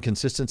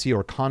inconsistency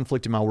or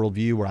conflict in my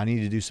worldview where I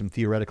need to do some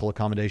theoretical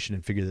accommodation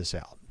and figure this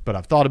out. But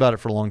I've thought about it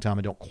for a long time.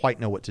 I don't quite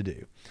know what to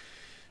do.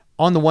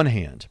 On the one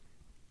hand,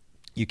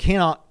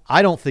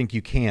 I don't think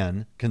you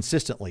can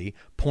consistently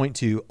point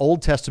to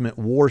Old Testament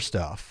war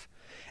stuff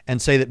and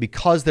say that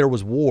because there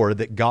was war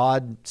that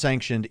God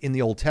sanctioned in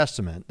the Old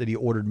Testament that he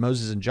ordered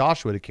Moses and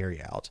Joshua to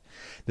carry out,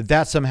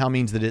 that somehow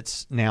means that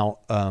it's now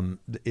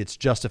it's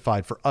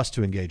justified for us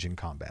to engage in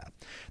combat.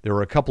 There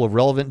were a couple of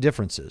relevant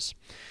differences.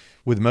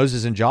 With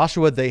Moses and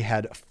Joshua, they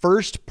had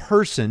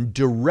first-person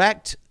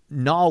direct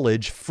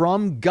knowledge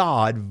from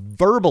God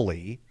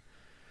verbally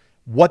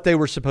what they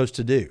were supposed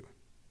to do.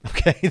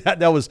 Okay,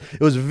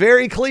 it was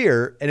very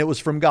clear, and it was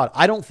from God.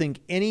 I don't think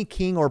any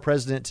king or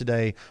president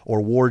today or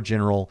war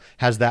general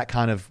has that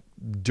kind of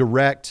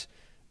direct,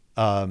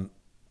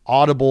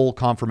 audible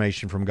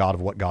confirmation from God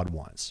of what God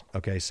wants.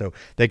 Okay, so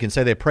they can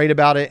say they prayed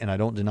about it, and I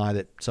don't deny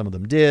that some of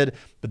them did,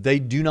 but they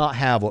do not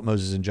have what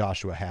Moses and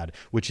Joshua had,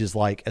 which is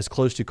like as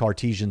close to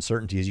Cartesian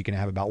certainty as you can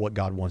have about what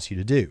God wants you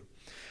to do.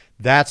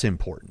 That's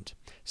important.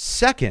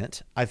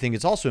 Second, I think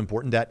it's also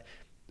important that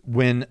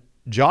when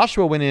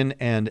Joshua went in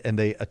and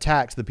they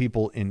attacked the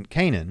people in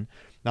Canaan,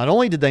 not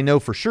only did they know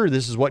for sure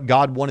this is what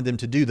God wanted them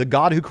to do, the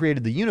God who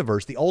created the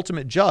universe, the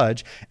ultimate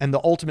judge and the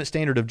ultimate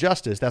standard of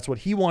justice, that's what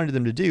he wanted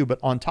them to do. But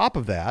on top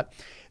of that,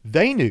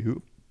 they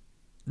knew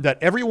that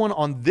everyone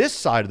on this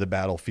side of the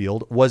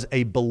battlefield was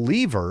a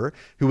believer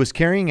who was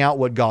carrying out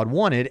what God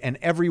wanted, and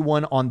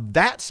everyone on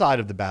that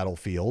side of the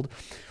battlefield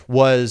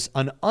was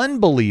an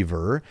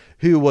unbeliever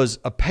who was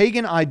a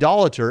pagan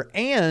idolater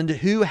and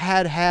who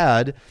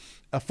had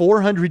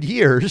 400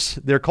 years,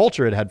 their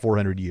culture had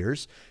 400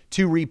 years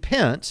to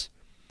repent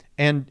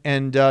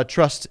and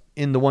trust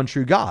in the one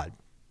true God.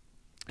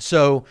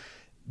 So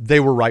they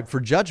were ripe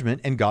for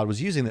judgment, and God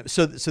was using them.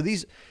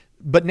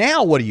 But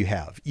now what do you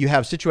have? You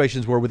have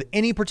situations where with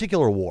any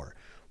particular war,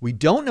 we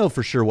don't know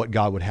for sure what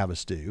God would have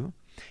us do.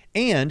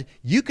 And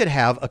you could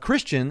have a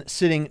Christian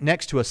sitting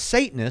next to a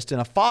Satanist in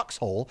a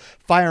foxhole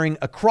firing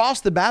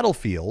across the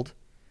battlefield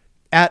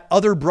at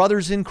other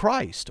brothers in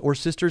Christ or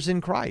sisters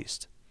in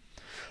Christ,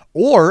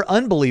 or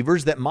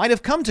unbelievers that might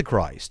have come to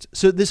Christ.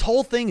 So this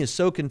whole thing is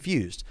so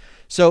confused.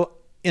 So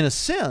in a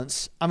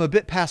sense, I'm a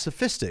bit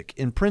pacifistic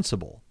in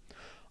principle.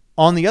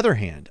 On the other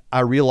hand,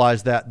 I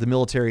realize that the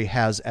military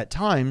has at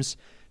times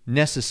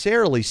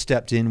necessarily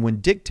stepped in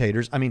when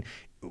dictators,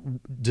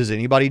 does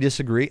anybody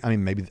disagree?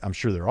 Maybe, I'm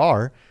sure there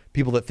are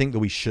people that think that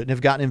we shouldn't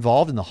have gotten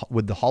involved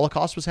with the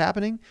Holocaust was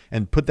happening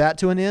and put that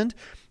to an end.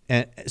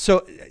 And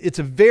so it's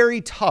a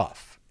very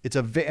tough.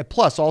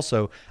 Plus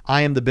also,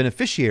 I am the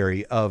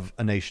beneficiary of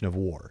a nation of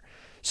war.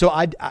 So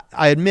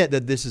I admit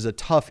that this is a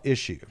tough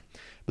issue.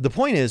 But the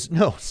point is,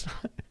 no,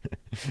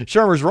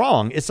 Shermer's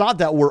wrong. It's not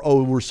that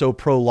we're so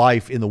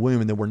pro-life in the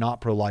womb and then we're not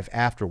pro-life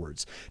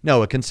afterwards.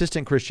 No, a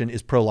consistent Christian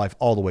is pro-life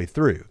all the way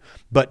through.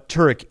 But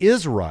Turek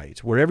is right,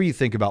 wherever you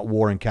think about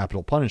war and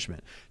capital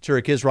punishment.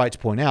 Turek is right to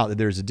point out that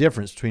there's a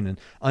difference between an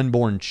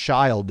unborn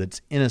child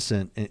that's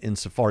innocent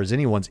insofar as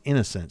anyone's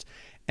innocent,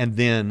 and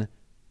then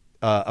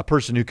a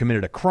person who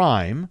committed a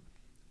crime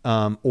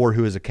or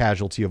who is a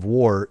casualty of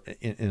war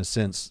in a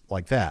sense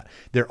like that.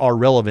 There are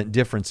relevant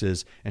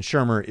differences, and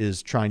Shermer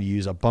is trying to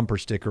use a bumper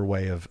sticker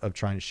way of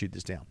trying to shoot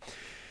this down.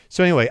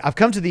 So anyway, I've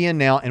come to the end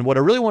now, and what I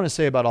really want to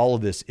say about all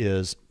of this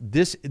is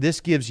this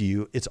gives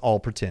you, it's all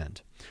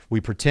pretend.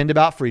 We pretend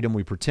about freedom.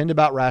 We pretend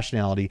about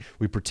rationality.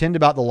 We pretend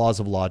about the laws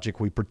of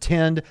logic. We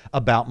pretend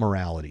about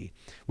morality.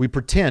 We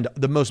pretend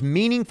the most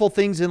meaningful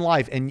things in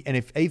life. And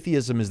if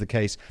atheism is the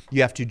case,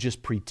 you have to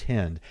just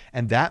pretend.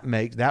 And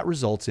that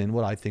results in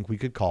what I think we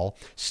could call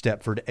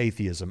Stepford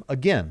atheism.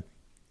 Again,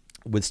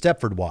 with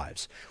Stepford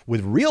wives.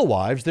 With real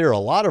wives, there are a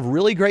lot of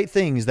really great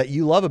things that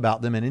you love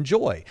about them and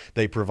enjoy.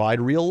 They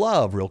provide real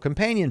love, real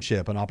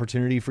companionship, an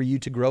opportunity for you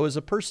to grow as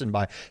a person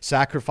by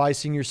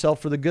sacrificing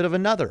yourself for the good of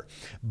another.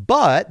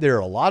 But there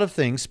are a lot of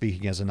things,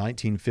 speaking as a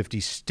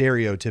 1950s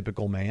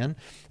stereotypical man,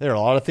 there are a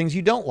lot of things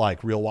you don't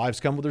like. Real wives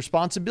come with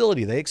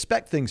responsibility. They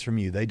expect things from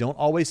you. They don't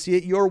always see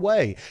it your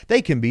way.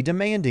 They can be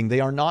demanding.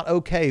 They are not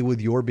okay with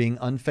your being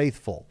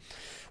unfaithful.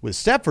 With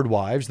Stepford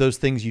wives, those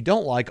things you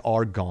don't like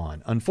are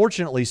gone.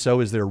 Unfortunately, so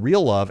is their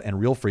real love and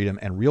real freedom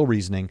and real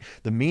reasoning.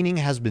 The meaning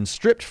has been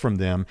stripped from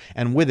them,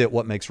 and with it,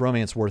 what makes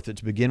romance worth it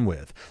to begin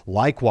with.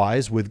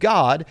 Likewise, with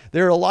God,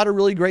 there are a lot of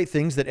really great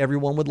things that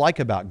everyone would like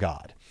about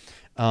God.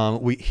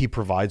 He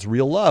provides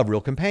real love,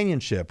 real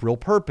companionship, real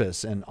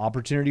purpose, and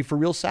opportunity for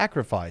real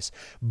sacrifice.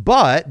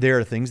 But there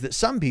are things that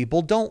some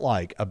people don't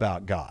like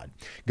about God.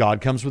 God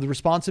comes with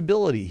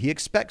responsibility. He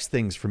expects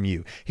things from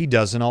you. He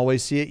doesn't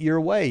always see it your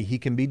way. He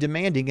can be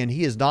demanding, and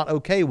he is not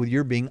okay with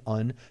your being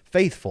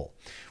unfaithful.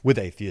 With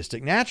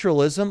atheistic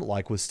naturalism,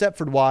 like with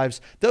Stepford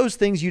wives, those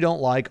things you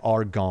don't like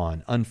are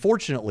gone.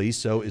 Unfortunately,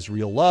 so is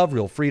real love,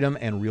 real freedom,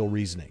 and real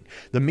reasoning.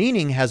 The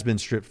meaning has been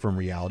stripped from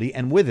reality,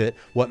 and with it,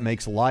 what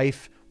makes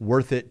life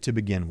worth it to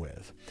begin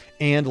with.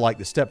 And like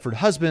the Stepford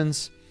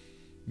husbands,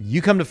 you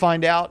come to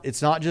find out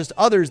it's not just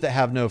others that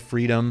have no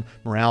freedom,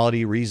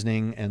 morality,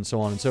 reasoning, and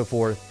so on and so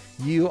forth.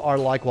 You are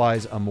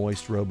likewise a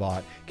moist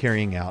robot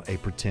carrying out a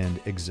pretend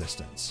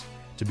existence.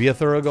 To be a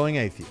thoroughgoing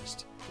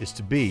atheist is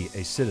to be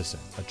a citizen,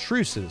 a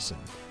true citizen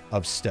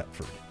of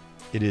Stepford.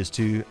 It is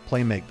to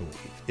play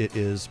make-believe. It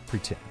is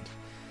pretend.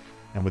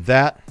 And with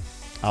that,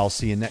 I'll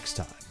see you next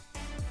time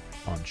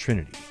on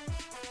Trinity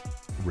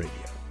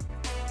Radio.